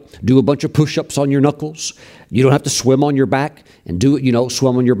 do a bunch of push-ups on your knuckles. You don't have to swim on your back and do it,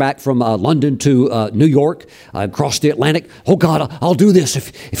 swim on your back from London to New York, across the Atlantic. Oh God, I'll do this.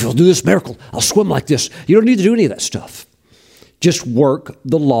 If you'll do this miracle, I'll swim like this. You don't need to do any of that stuff. Just work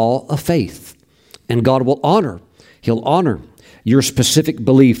the law of faith, and God will honor. He'll honor your specific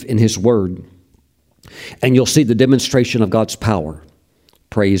belief in his word, and you'll see the demonstration of God's power.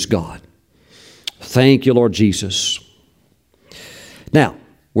 Praise God. Thank you, Lord Jesus. Now,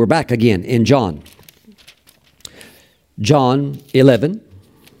 we're back again in John. John 11.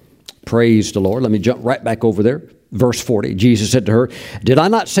 Praise the Lord. Let me jump right back over there. Verse 40. Jesus said to her, did I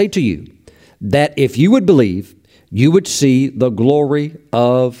not say to you that if you would believe, you would see the glory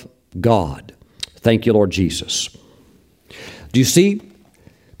of God? Thank you, Lord Jesus. Do you see?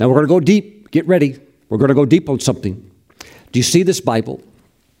 Now we're going to go deep. Get ready. We're going to go deep on something. Do you see this Bible?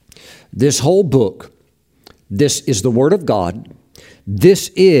 This whole book, this is the Word of God. This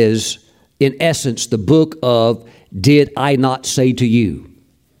is, in essence, the book of did I not say to you?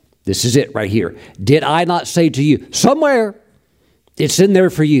 This is it right here. Did I not say to you? Somewhere it's in there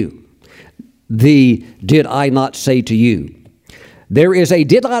for you. The did I not say to you? There is a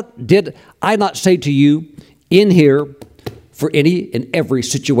did I not say to you in here for any and every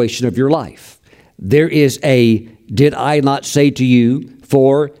situation of your life. There is a did I not say to you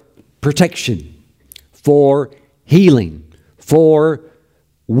for protection, for healing, for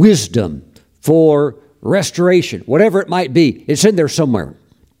wisdom, for restoration, whatever it might be. It's in there somewhere.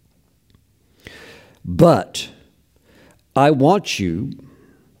 But I want you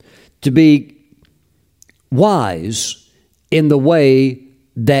to be wise in the way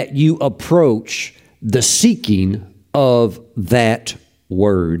that you approach the seeking of that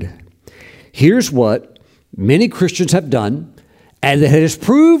word. Here's what many Christians have done, and it has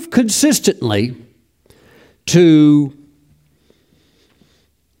proved consistently to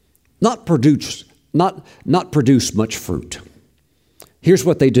not produce much fruit. Here's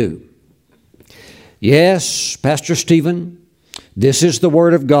what they do. Yes, Pastor Stephen, this is the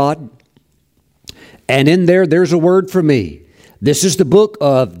Word of God, And in there, there's a word for me. This is the book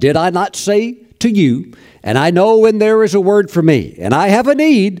of Did I Not Say to You? And I know when there is a word for me, and I have a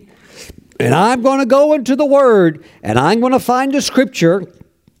need, and I'm going to go into the Word, and I'm going to find a scripture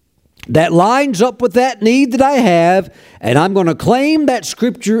that lines up with that need that I have, and I'm going to claim that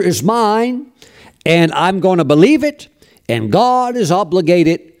scripture is mine, and I'm going to believe it, and God is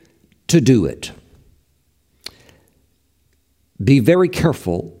obligated to do it. Be very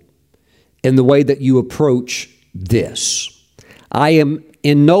careful in the way that you approach this. I am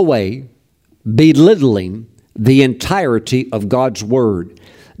in no way belittling the entirety of God's Word,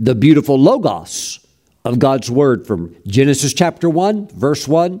 the beautiful logos of God's Word from Genesis chapter 1, verse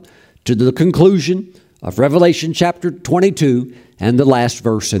 1, to the conclusion of Revelation chapter 22 and the last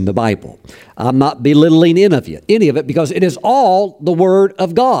verse in the Bible. I'm not belittling any of it because it is all the Word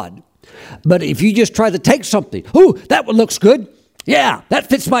of God. But if you just try to take something, ooh, that one looks good. Yeah, that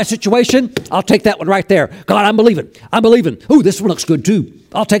fits my situation. I'll take that one right there. God, I'm believing. Ooh, this one looks good too.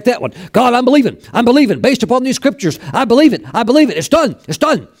 I'll take that one. God, I'm believing. Based upon these scriptures, I believe it. It's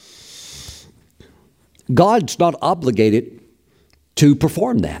done. God's not obligated to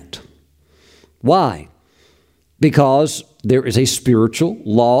perform that. Why? Because there is a spiritual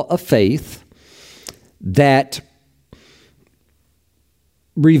law of faith that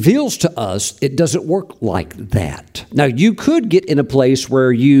reveals to us it doesn't work like that. Now, you could get in a place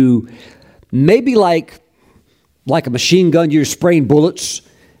where you maybe like a machine gun, you're spraying bullets,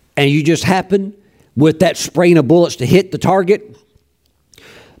 and you just happen with that spraying of bullets to hit the target.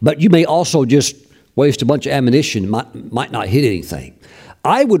 But you may also just waste a bunch of ammunition, might not hit anything.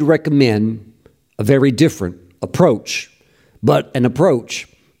 I would recommend a very different approach, but an approach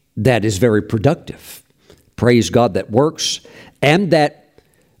that is very productive. Praise God, that works and that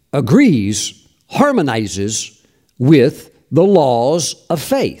agrees, harmonizes with the laws of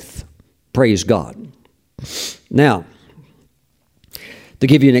faith. Praise God. Now, to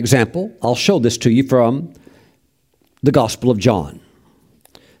give you an example, I'll show this to you from the Gospel of John.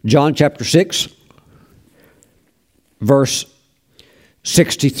 John chapter 6, verse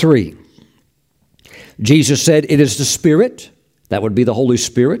 63. Jesus said, "It is the Spirit," that would be the Holy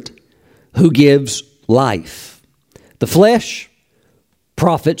Spirit, "who gives life. The flesh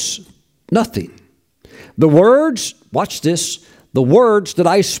profits nothing. The words," watch this, "the words that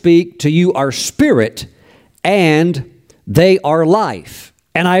I speak to you are spirit and they are life."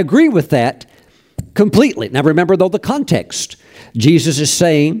 And I agree with that completely. Now remember though the context. Jesus is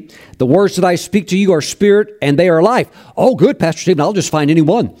saying, the words that I speak to you are spirit and they are life. Oh, good, Pastor Stephen, I'll just find any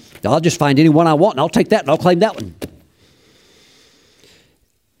one. I'll just find any one I want and I'll take that and I'll claim that one.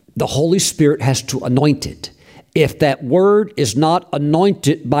 The Holy Spirit has to anoint it. If that word is not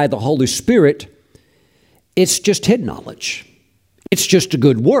anointed by the Holy Spirit, it's just head knowledge. It's just a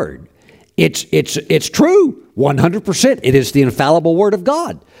good word. It's true, 100%. It is the infallible word of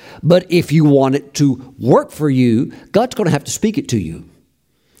God. But if you want it to work for you, God's going to have to speak it to you.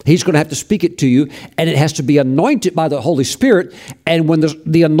 He's going to have to speak it to you, and it has to be anointed by the Holy Spirit. And when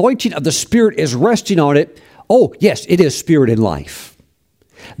the anointing of the Spirit is resting on it, oh, yes, it is spirit and life.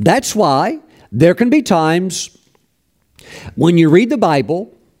 That's why there can be times when you read the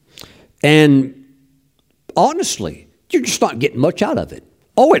Bible and honestly, you're just not getting much out of it.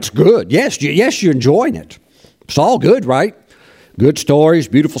 Oh, it's good. Yes, you're enjoying it. It's all good, right? Good stories,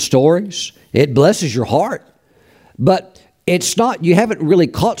 beautiful stories. It blesses your heart. But it's not, you haven't really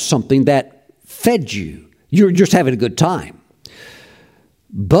caught something that fed you. You're just having a good time.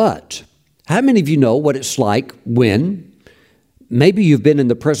 But how many of you know what it's like when maybe you've been in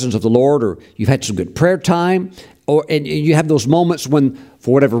the presence of the Lord or you've had some good prayer time and you have those moments when,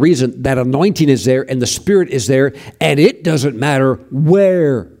 for whatever reason, that anointing is there and the Spirit is there, and it doesn't matter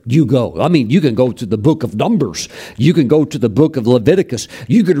where you go. I mean, you can go to the book of Numbers. You can go to the book of Leviticus.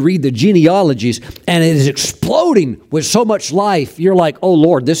 You can read the genealogies, and it is exploding with so much life. You're like, oh,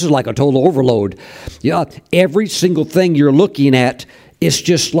 Lord, this is like a total overload. Yeah, every single thing you're looking at, it's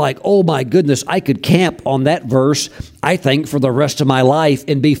just like, oh my goodness, I could camp on that verse, I think, for the rest of my life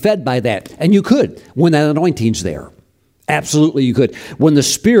and be fed by that. And you could when that anointing's there. Absolutely you could. When the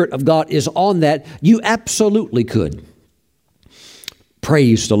Spirit of God is on that, you absolutely could.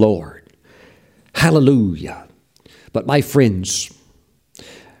 Praise the Lord. Hallelujah. But my friends,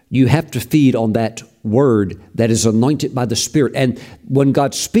 you have to feed on that word that is anointed by the Spirit. And when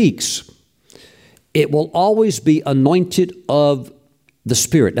God speaks, it will always be anointed of the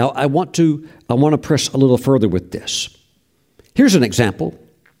Spirit. Now, I want to press a little further with this. Here's an example.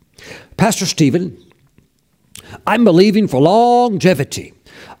 Pastor Stephen, I'm believing for longevity.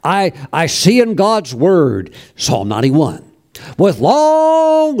 I see in God's Word, Psalm 91, with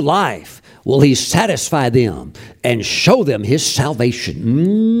long life will He satisfy them and show them His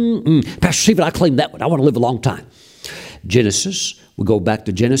salvation. Pastor Stephen, I claim that one. I want to live a long time. Genesis. We go back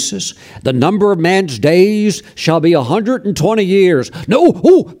to Genesis. The number of man's days shall be 120 years. No,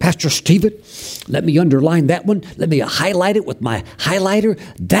 Pastor Stephen, let me underline that one. Let me highlight it with my highlighter.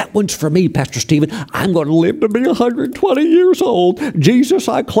 That one's for me, Pastor Stephen. I'm going to live to be 120 years old. Jesus,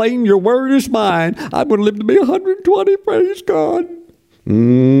 I claim your word is mine. I'm going to live to be 120. Praise God.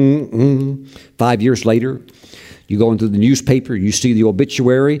 5 years later, you go into the newspaper, you see the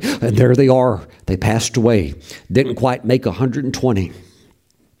obituary, and there they are. They passed away. Didn't quite make 120.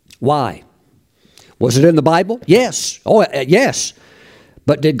 Why? Was it in the Bible? Yes. Oh, yes.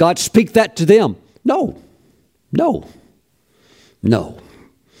 But did God speak that to them? No.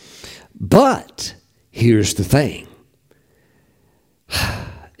 But here's the thing.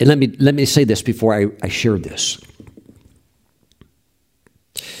 And let me say this before I share this.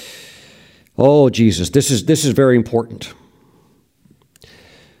 Oh, Jesus, this is very important.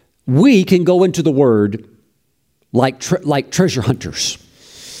 We can go into the Word like treasure hunters.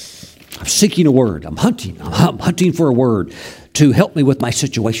 I'm seeking a word. I'm hunting for a word to help me with my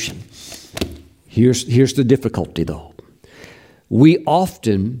situation. Here's the difficulty, though. We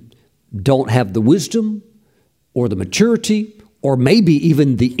often don't have the wisdom or the maturity or maybe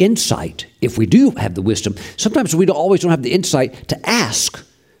even the insight. If we do have the wisdom, sometimes we always don't have the insight to ask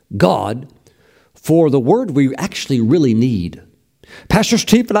God for the word we actually really need. Pastor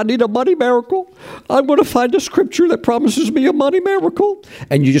Stephen, I need a money miracle. I'm going to find a scripture that promises me a money miracle.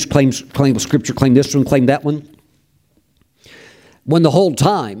 And you just claim a scripture, claim this one, claim that one. When the whole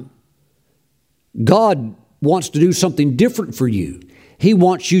time, God wants to do something different for you. He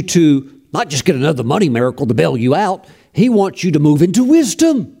wants you to not just get another money miracle to bail you out. He wants you to move into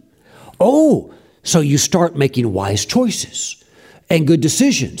wisdom. Oh, so you start making wise choices and good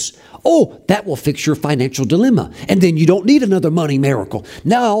decisions. Oh, that will fix your financial dilemma. And then you don't need another money miracle.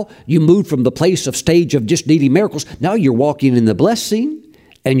 Now you move from the stage of just needing miracles. Now you're walking in the blessing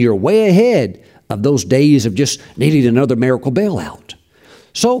and you're way ahead of those days of just needing another miracle bailout.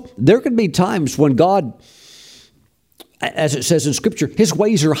 So there can be times when God, as it says in Scripture, His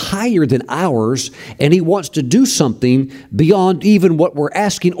ways are higher than ours, and He wants to do something beyond even what we're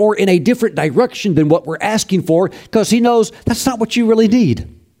asking or in a different direction than what we're asking for, because He knows that's not what you really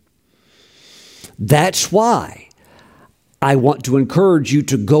need. That's why I want to encourage you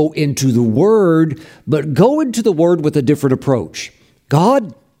to go into the Word, but go into the Word with a different approach.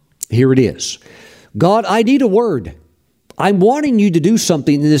 God, here it is. God, I need a word. I'm wanting you to do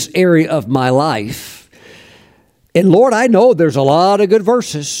something in this area of my life. And Lord, I know there's a lot of good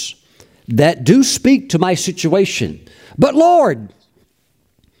verses that do speak to my situation. But Lord,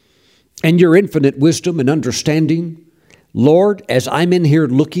 and your infinite wisdom and understanding, Lord, as I'm in here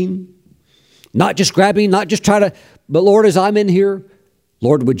looking, not just grabbing, not just trying to, but Lord, as I'm in here,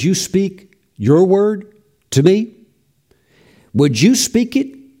 Lord, would you speak your word to me? Would you speak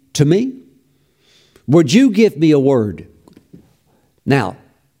it to me? Would you give me a word? Now,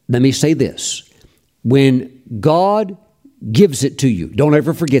 let me say this. When God gives it to you, don't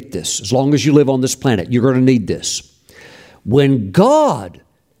ever forget this. As long as you live on this planet, you're going to need this. When God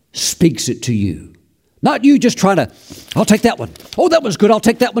speaks it to you, not you just trying to, I'll take that one. Oh, that one's good. I'll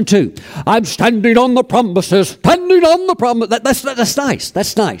take that one too. I'm standing on the promises, standing on the promise. That's nice.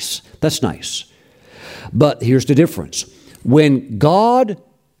 That's nice. That's nice. But here's the difference. When God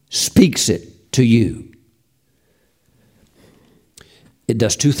speaks it to you, it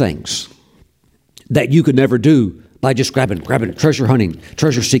does two things that you could never do by just grabbing it, treasure hunting,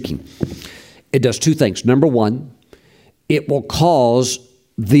 treasure seeking. It does two things. Number one, it will cause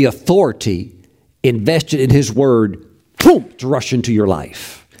the authority invested in His word, boom, to rush into your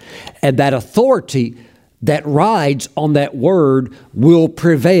life. And that authority that rides on that word will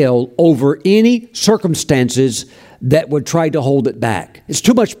prevail over any circumstances that would try to hold it back. It's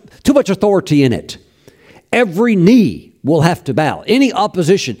too much authority in it. Every knee will have to bow. Any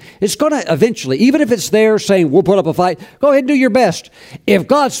opposition, it's going to eventually, even if it's there saying, we'll put up a fight, go ahead and do your best. If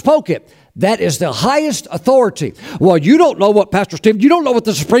God spoke it, that is the highest authority. Well, you don't know what, Pastor Steve, you don't know what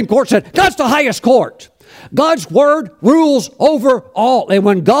the Supreme Court said. God's the highest court. God's word rules over all. And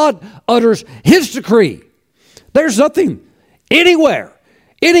when God utters His decree, there's nothing anywhere,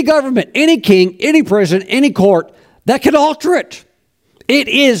 any government, any king, any president, any court that can alter it. It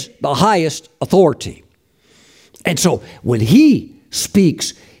is the highest authority. And so when He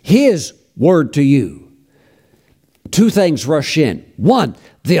speaks His word to you, two things rush in. One,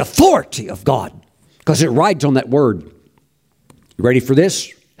 the authority of God, because it rides on that word. You ready for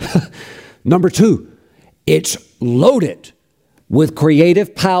this? Number two, it's loaded with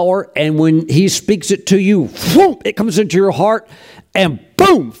creative power, and when He speaks it to you, whoop, it comes into your heart, and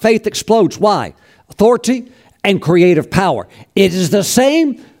boom, faith explodes. Why? Authority and creative power. It is the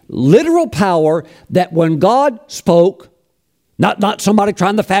same literal power that when God spoke, not somebody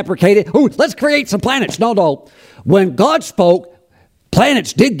trying to fabricate it. Ooh, let's create some planets. No. When God spoke,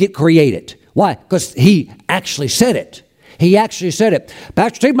 planets did get created. Why? Because He actually said it. He actually said it.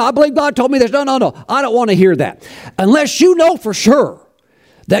 Pastor Stephen, I believe God told me this. No. I don't want to hear that. Unless you know for sure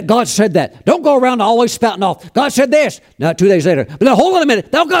that God said that. Don't go around always spouting off. God said this. Now, 2 days later. But now, hold on a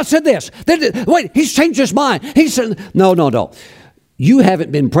minute. No, God said this. Wait, He's changed His mind. He said, no. You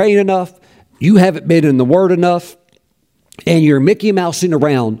haven't been praying enough. You haven't been in the Word enough. And you're Mickey Mousing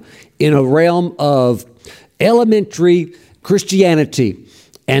around in a realm of elementary Christianity.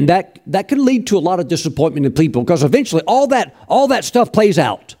 And that can lead to a lot of disappointment in people, because eventually all that stuff plays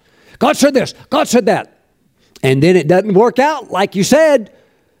out. God said this, God said that. And then it doesn't work out like you said.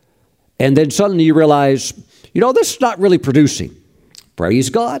 And then suddenly you realize, this is not really producing. Praise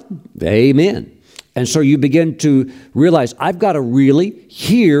God. Amen. And so you begin to realize, I've got to really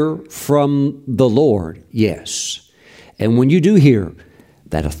hear from the Lord. Yes. And when you do hear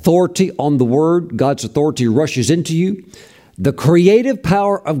that authority on the Word, God's authority rushes into you, the creative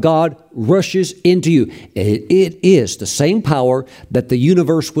power of God rushes into you. It is the same power that the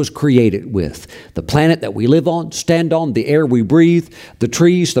universe was created with. The planet that we live on, stand on, the air we breathe, the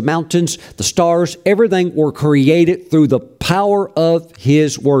trees, the mountains, the stars, everything were created through the power of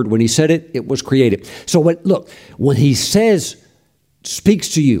His Word. When He said it, it was created. So when He speaks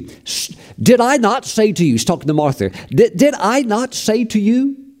to you, did I not say to you, He's talking to Martha, did I not say to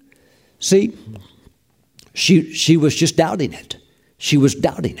you? See, she was just doubting it. She was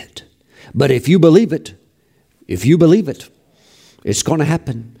doubting it. But if you believe it, it's going to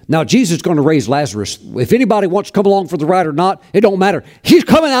happen. Now, Jesus is going to raise Lazarus. If anybody wants to come along for the ride or not, it don't matter. He's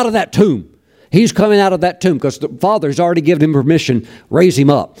coming out of that tomb. He's coming out of that tomb because the Father's already given Him permission, raise him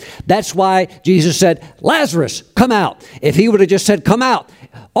up. That's why Jesus said, Lazarus, come out. If He would have just said, come out,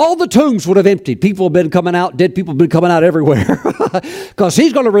 all the tombs would have emptied. People have been coming out, dead people have been coming out everywhere because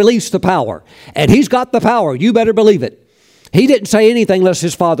He's going to release the power. And He's got the power. You better believe it. He didn't say anything unless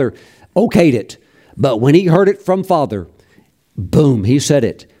His Father okayed it. But when He heard it from Father, boom, He said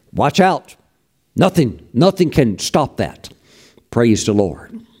it. Watch out. Nothing can stop that. Praise the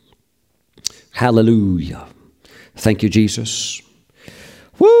Lord. Hallelujah. Thank you, Jesus.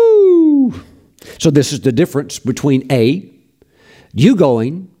 Woo! So this is the difference between you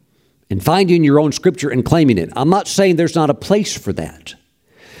going and finding your own scripture and claiming it. I'm not saying there's not a place for that.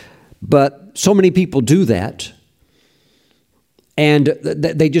 But so many people do that. And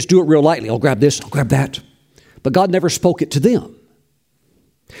they just do it real lightly. I'll grab this, I'll grab that. But God never spoke it to them.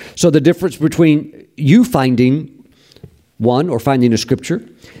 So the difference between you finding one or finding a scripture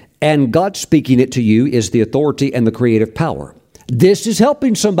and God speaking it to you is the authority and the creative power. This is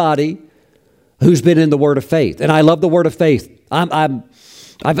helping somebody who's been in the Word of faith. And I love the Word of faith. I've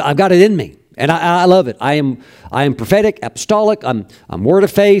got it in me. And I love it. I am prophetic, apostolic. I'm Word of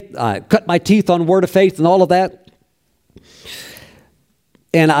faith. I cut my teeth on Word of faith and all of that.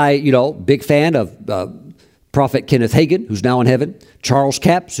 And big fan of Prophet Kenneth Hagin, who's now in heaven. Charles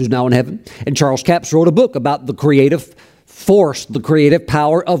Capps, who's now in heaven. And Charles Capps wrote a book about the creative force, the creative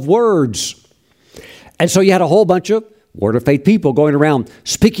power of words. And so you had a whole bunch of Word of faith people going around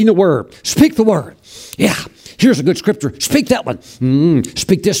speaking the Word. Speak the Word. Yeah, here's a good scripture. Speak that one.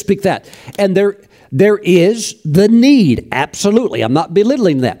 Speak this, speak that. And there is the need, absolutely. I'm not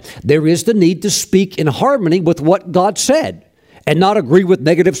belittling that. There is the need to speak in harmony with what God said and not agree with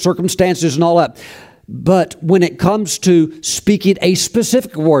negative circumstances and all that. But when it comes to speaking a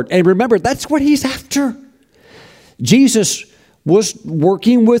specific word, and remember, that's what He's after. Jesus was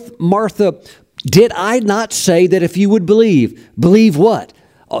working with Martha. Did I not say that if you would believe what?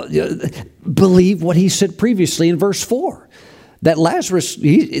 Believe what He said previously in verse 4. That Lazarus,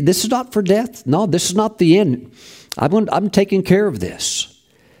 this is not for death. No, this is not the end. I'm taking care of this.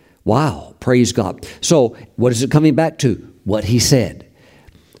 Wow, praise God. So what is it coming back to? What He said.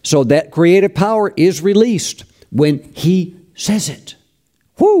 So that creative power is released when He says it.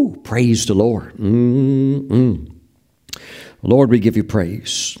 Whoo, praise the Lord. Lord, we give You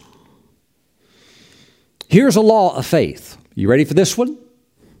praise. Here's a law of faith. You ready for this one?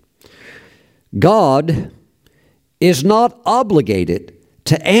 God is not obligated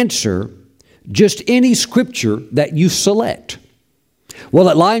to answer just any scripture that you select. Well,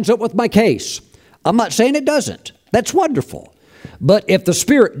 it lines up with my case. I'm not saying it doesn't. That's wonderful. But if the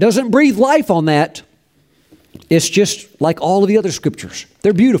Spirit doesn't breathe life on that, it's just like all of the other scriptures.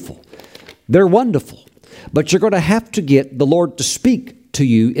 They're beautiful. They're wonderful. but you're going to have to get the Lord to speak to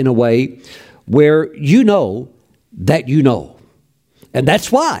you in a way where you know that you know. And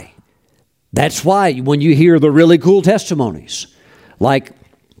that's why when you hear the really cool testimonies, like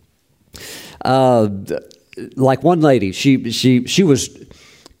one lady, she was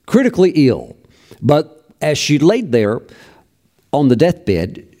critically ill, but as she laid there on the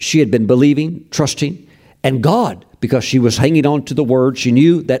deathbed, she had been believing, trusting, and God, because she was hanging on to the Word, she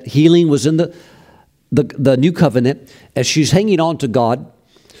knew that healing was in the new covenant. As she's hanging on to God,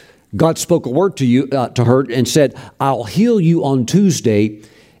 God spoke a word to her and said, I'll heal you on Tuesday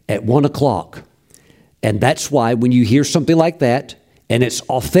at 1 o'clock. And that's why when you hear something like that, and it's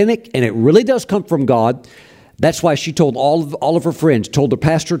authentic and it really does come from God, that's why she told all of her friends, told the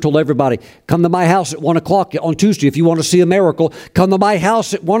pastor, told everybody, come to my house at 1 o'clock on Tuesday if you want to see a miracle. Come to my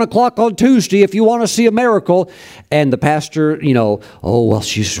house at 1 o'clock on Tuesday if you want to see a miracle. And the pastor,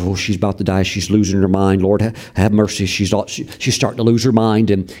 she's about to die. She's losing her mind. Lord, have mercy. She's starting to lose her mind.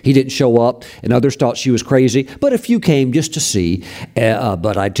 And he didn't show up. And others thought she was crazy. But a few came just to see.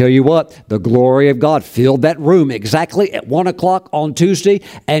 But I tell you what, the glory of God filled that room exactly at 1 o'clock on Tuesday.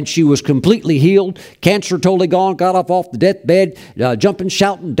 And she was completely healed. Cancer totally gone, got off the deathbed, jumping,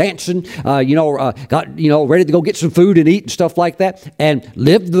 shouting, dancing, got, ready to go get some food and eat and stuff like that, and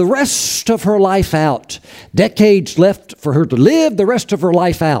lived the rest of her life out. Decades left for her to live the rest of her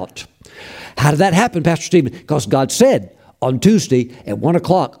life out. How did that happen, Pastor Stephen? Because God said, on Tuesday at 1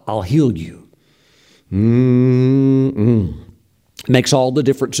 o'clock, I'll heal you. Makes all the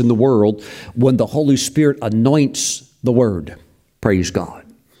difference in the world when the Holy Spirit anoints the Word. Praise God.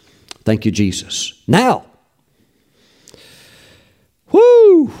 Thank you, Jesus. Now,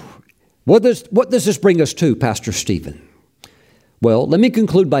 what does this bring us to, Pastor Stephen? Well, let me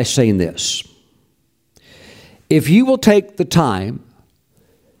conclude by saying this. If you will take the time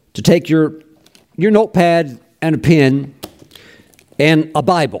to take your notepad and a pen and a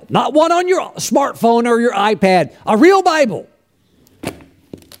Bible, not one on your smartphone or your iPad, a real Bible.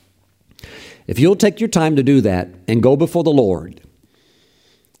 If you'll take your time to do that and go before the Lord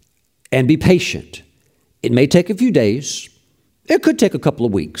and be patient, it may take a few days. It could take a couple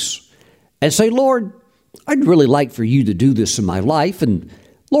of weeks. And say, Lord, I'd really like for you to do this in my life. And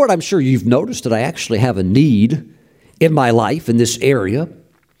Lord, I'm sure you've noticed that I actually have a need in my life in this area.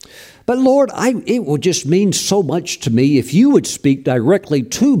 But Lord, it would just mean so much to me if you would speak directly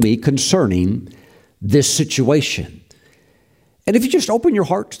to me concerning this situation. And if you just open your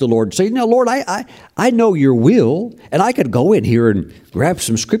heart to the Lord and say, now, Lord, I know your will, and I could go in here and grab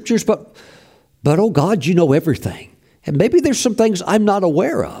some scriptures, but oh God, you know everything. And maybe there's some things I'm not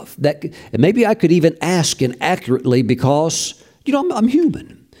aware of and maybe I could even ask inaccurately because, I'm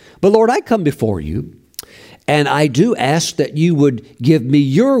human. But Lord, I come before you and I do ask that you would give me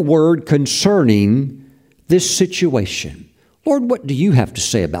your word concerning this situation. Lord, what do you have to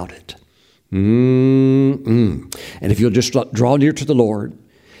say about it? And if you'll just draw near to the Lord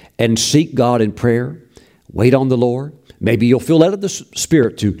and seek God in prayer, wait on the Lord. Maybe you'll feel led of the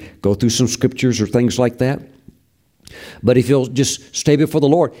Spirit to go through some scriptures or things like that. But if you'll just stay before the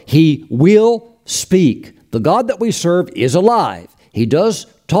Lord, He will speak. The God that we serve is alive. He does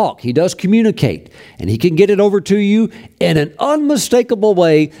talk. He does communicate. And He can get it over to you in an unmistakable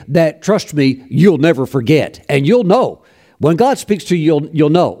way that, trust me, you'll never forget. And you'll know. When God speaks to you, you'll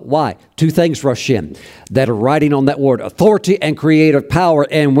know. Why? Two things rush in that are riding on that word, authority and creative power.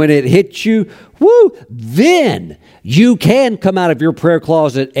 And when it hits you, then you can come out of your prayer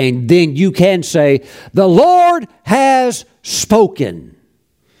closet and then you can say, the Lord has spoken.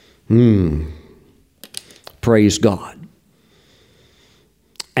 Praise God.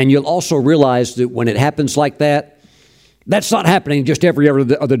 And you'll also realize that when it happens like that, that's not happening just every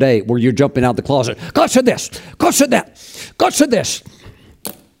other day where you're jumping out the closet. God said this. God said that. God said this.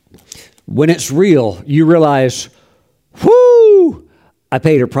 When it's real, you realize, I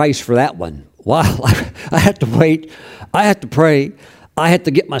paid a price for that one. Wow, I had to wait. I had to pray. I had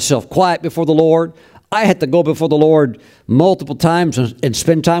to get myself quiet before the Lord. I had to go before the Lord multiple times and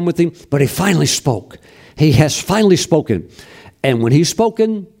spend time with Him. But He finally spoke. He has finally spoken. And when He's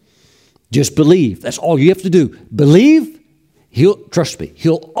spoken, just believe. That's all you have to do. Believe. Trust me,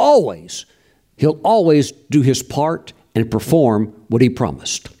 He'll always do His part and perform what He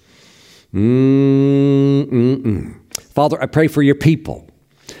promised. Father, I pray for your people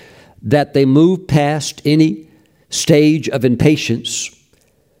that they move past any stage of impatience.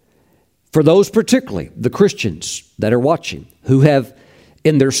 For those particularly, the Christians that are watching, who have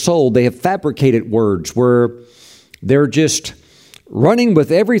in their soul, they have fabricated words where they're just running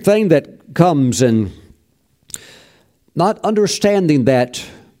with everything that comes and not understanding that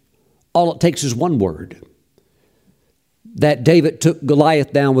all it takes is one word. that David took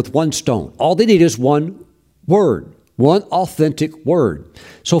Goliath down with one stone. All they need is one word, one authentic word.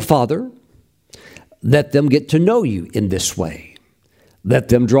 So, Father, let them get to know you in this way. Let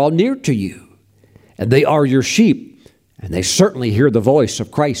them draw near to you. And they are your sheep, and they certainly hear the voice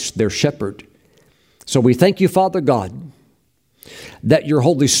of Christ, their shepherd. So we thank you, Father God, that your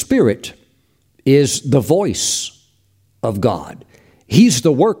Holy Spirit is the voice of God. He's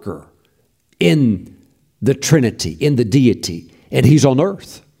the worker in the Trinity, in the deity, and He's on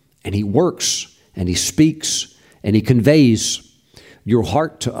earth, and He works, and He speaks, and He conveys your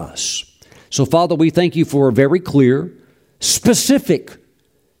heart to us. So, Father, we thank you for a very clear, specific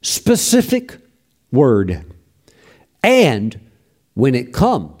word. And when it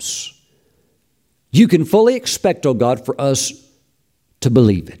comes, you can fully expect, oh God, for us to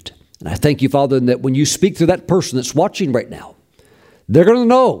believe it. And I thank you, Father, that when you speak to that person that's watching right now, they're going to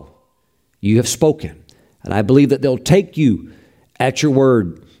know you have spoken. And I believe that they'll take you at your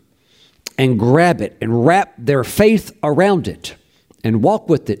word and grab it and wrap their faith around it and walk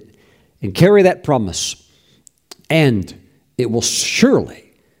with it and carry that promise. And it will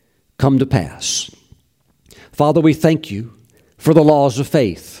surely come to pass. Father, we thank you for the laws of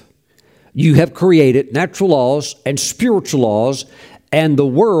faith. You have created natural laws and spiritual laws, and the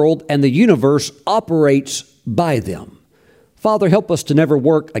world and the universe operates by them. Father, help us to never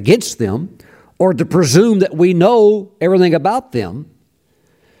work against them or to presume that we know everything about them,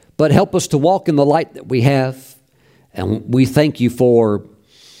 but help us to walk in the light that we have. And we thank you for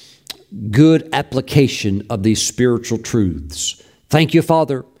good application of these spiritual truths. Thank you,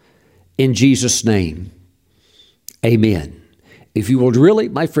 Father, in Jesus' name. Amen. If you will really,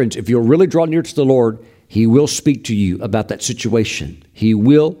 my friends, if you'll really draw near to the Lord, He will speak to you about that situation. He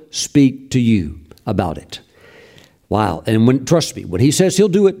will speak to you about it. Wow. And trust me, when He says He'll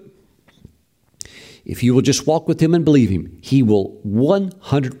do it, if you will just walk with Him and believe Him, He will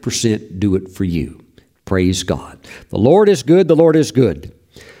 100% do it for you. Praise God. The Lord is good. The Lord is good.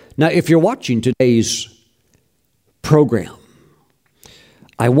 Now, if you're watching today's program,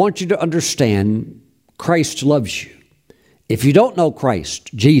 I want you to understand Christ loves you. If you don't know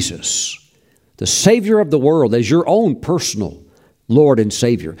Christ, Jesus, the Savior of the world, as your own personal Lord and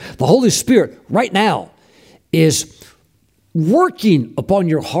Savior, the Holy Spirit right now is working upon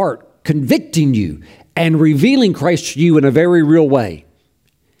your heart, convicting you and revealing Christ to you in a very real way.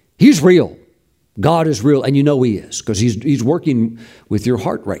 He's real. God is real, and you know He is because He's working with your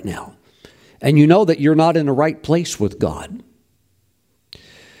heart right now. And you know that you're not in the right place with God.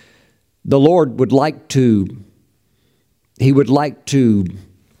 The Lord would like to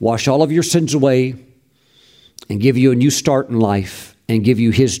wash all of your sins away and give you a new start in life and give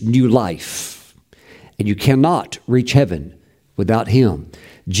you His new life. And you cannot reach heaven without Him.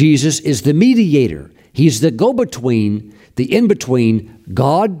 Jesus is the mediator. He's the go-between, the in-between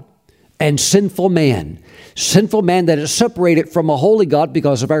God and sinful man. Sinful man that is separated from a holy God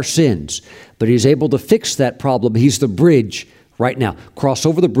because of our sins. But He's able to fix that problem. He's the bridge right now. Cross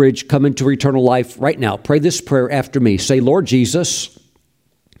over the bridge, come into eternal life right now. Pray this prayer after me. Say, Lord Jesus,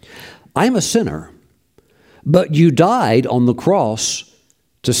 I'm a sinner, but you died on the cross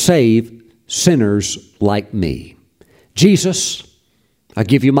to save sinners like me. Jesus, I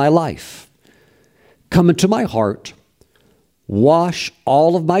give you my life. Come into my heart. Wash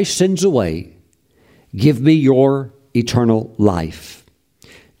all of my sins away. Give me your eternal life.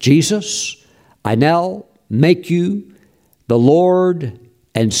 Jesus, I now make you the Lord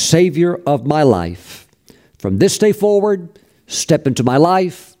and Savior of my life. From this day forward, step into my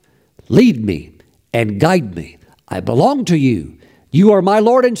life, lead me and guide me. I belong to you. You are my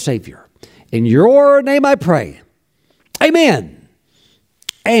Lord and Savior. In your name I pray. Amen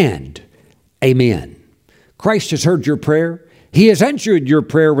and amen. Christ has heard your prayer. He has answered your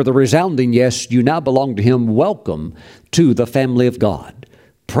prayer with a resounding yes. You now belong to Him. Welcome to the family of God.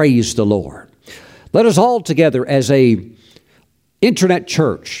 Praise the Lord. Let us all together as a internet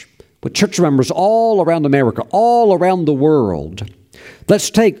church with church members all around America, all around the world, let's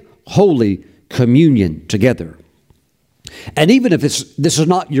take Holy Communion together. And even if this is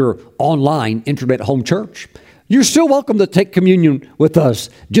not your online internet home church, you're still welcome to take communion with us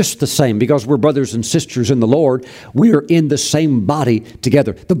just the same, because we're brothers and sisters in the Lord. We are in the same body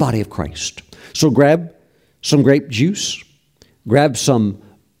together, the body of Christ. So grab some grape juice, grab some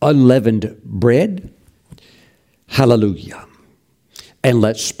unleavened bread. Hallelujah. And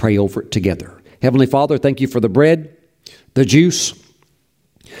let's pray over it together. Heavenly Father, thank you for the bread, the juice.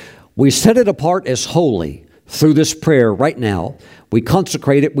 We set it apart as holy through this prayer right now. We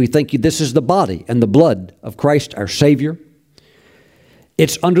consecrate it. We thank you. This is the body and the blood of Christ, our Savior.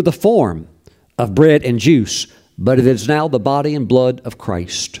 It's under the form of bread and juice, but it is now the body and blood of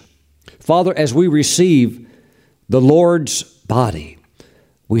Christ. Father, as we receive the Lord's body,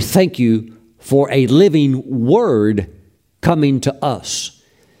 we thank you for a living word coming to us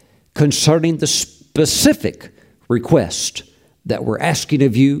concerning the specific request that we're asking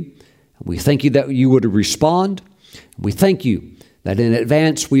of you. We thank you that you would respond. We thank you that in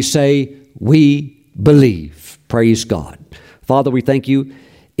advance we say, we believe. Praise God. Father, we thank you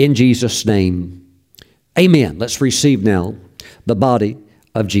in Jesus' name. Amen. Let's receive now the body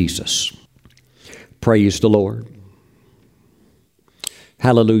of Jesus. Praise the Lord.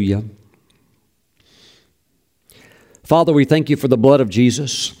 Hallelujah. Father, we thank you for the blood of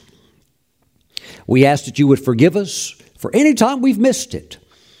Jesus. We ask that you would forgive us for any time we've missed it,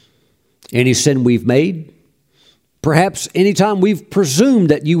 any sin we've made, perhaps any time we've presumed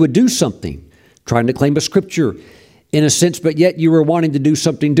that you would do something, trying to claim a scripture in a sense, but yet you were wanting to do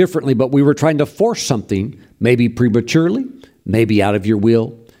something differently, but we were trying to force something, maybe prematurely, maybe out of your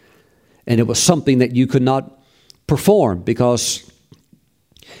will, and it was something that you could not perform because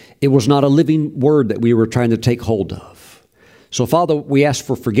it was not a living word that we were trying to take hold of. So, Father, we ask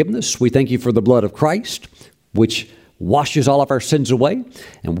for forgiveness. We thank you for the blood of Christ, which washes all of our sins away.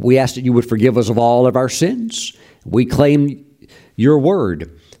 And we ask that you would forgive us of all of our sins. We claim your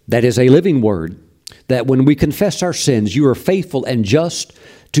word, that is a living word, that when we confess our sins, you are faithful and just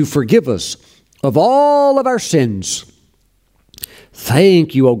to forgive us of all of our sins.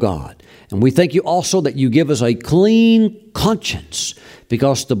 Thank you, O God. And we thank you also that you give us a clean conscience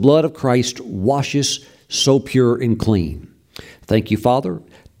because the blood of Christ washes so pure and clean. Thank you, Father.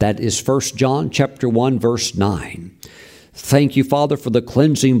 That is 1 John chapter 1, verse 9. Thank you, Father, for the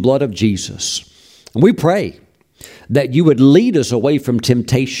cleansing blood of Jesus. And we pray that you would lead us away from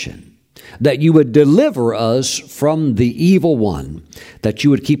temptation, that you would deliver us from the evil one, that you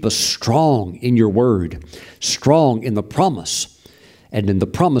would keep us strong in your word, strong in the promise and in the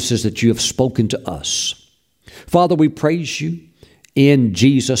promises that you have spoken to us. Father, we praise you in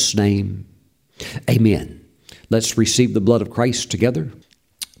Jesus' name. Amen. Let's receive the blood of Christ together.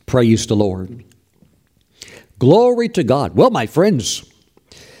 Praise the Lord. Glory to God. Well, my friends,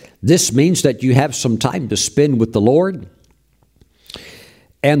 this means that you have some time to spend with the Lord.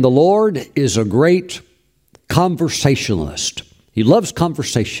 And the Lord is a great conversationalist. He loves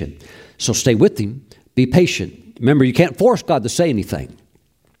conversation. So stay with him. Be patient. Remember, you can't force God to say anything.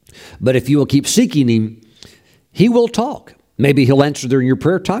 But if you will keep seeking him, he will talk. Maybe he'll answer during your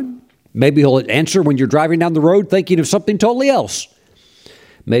prayer time. Maybe he'll answer when you're driving down the road thinking of something totally else.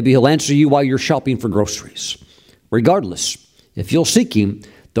 Maybe he'll answer you while you're shopping for groceries. Regardless, if you'll seek him,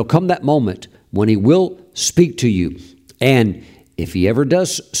 there'll come that moment when he will speak to you. And if he ever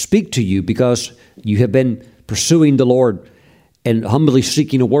does speak to you because you have been pursuing the Lord and humbly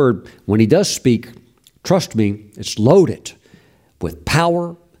seeking a word, when he does speak, trust me, it's loaded with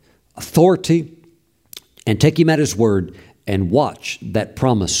power, authority, and take him at his word and watch that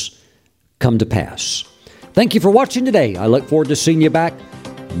promise come to pass. Thank you for watching today. I look forward to seeing you back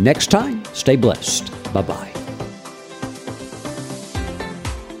next time. Stay blessed. Bye-bye.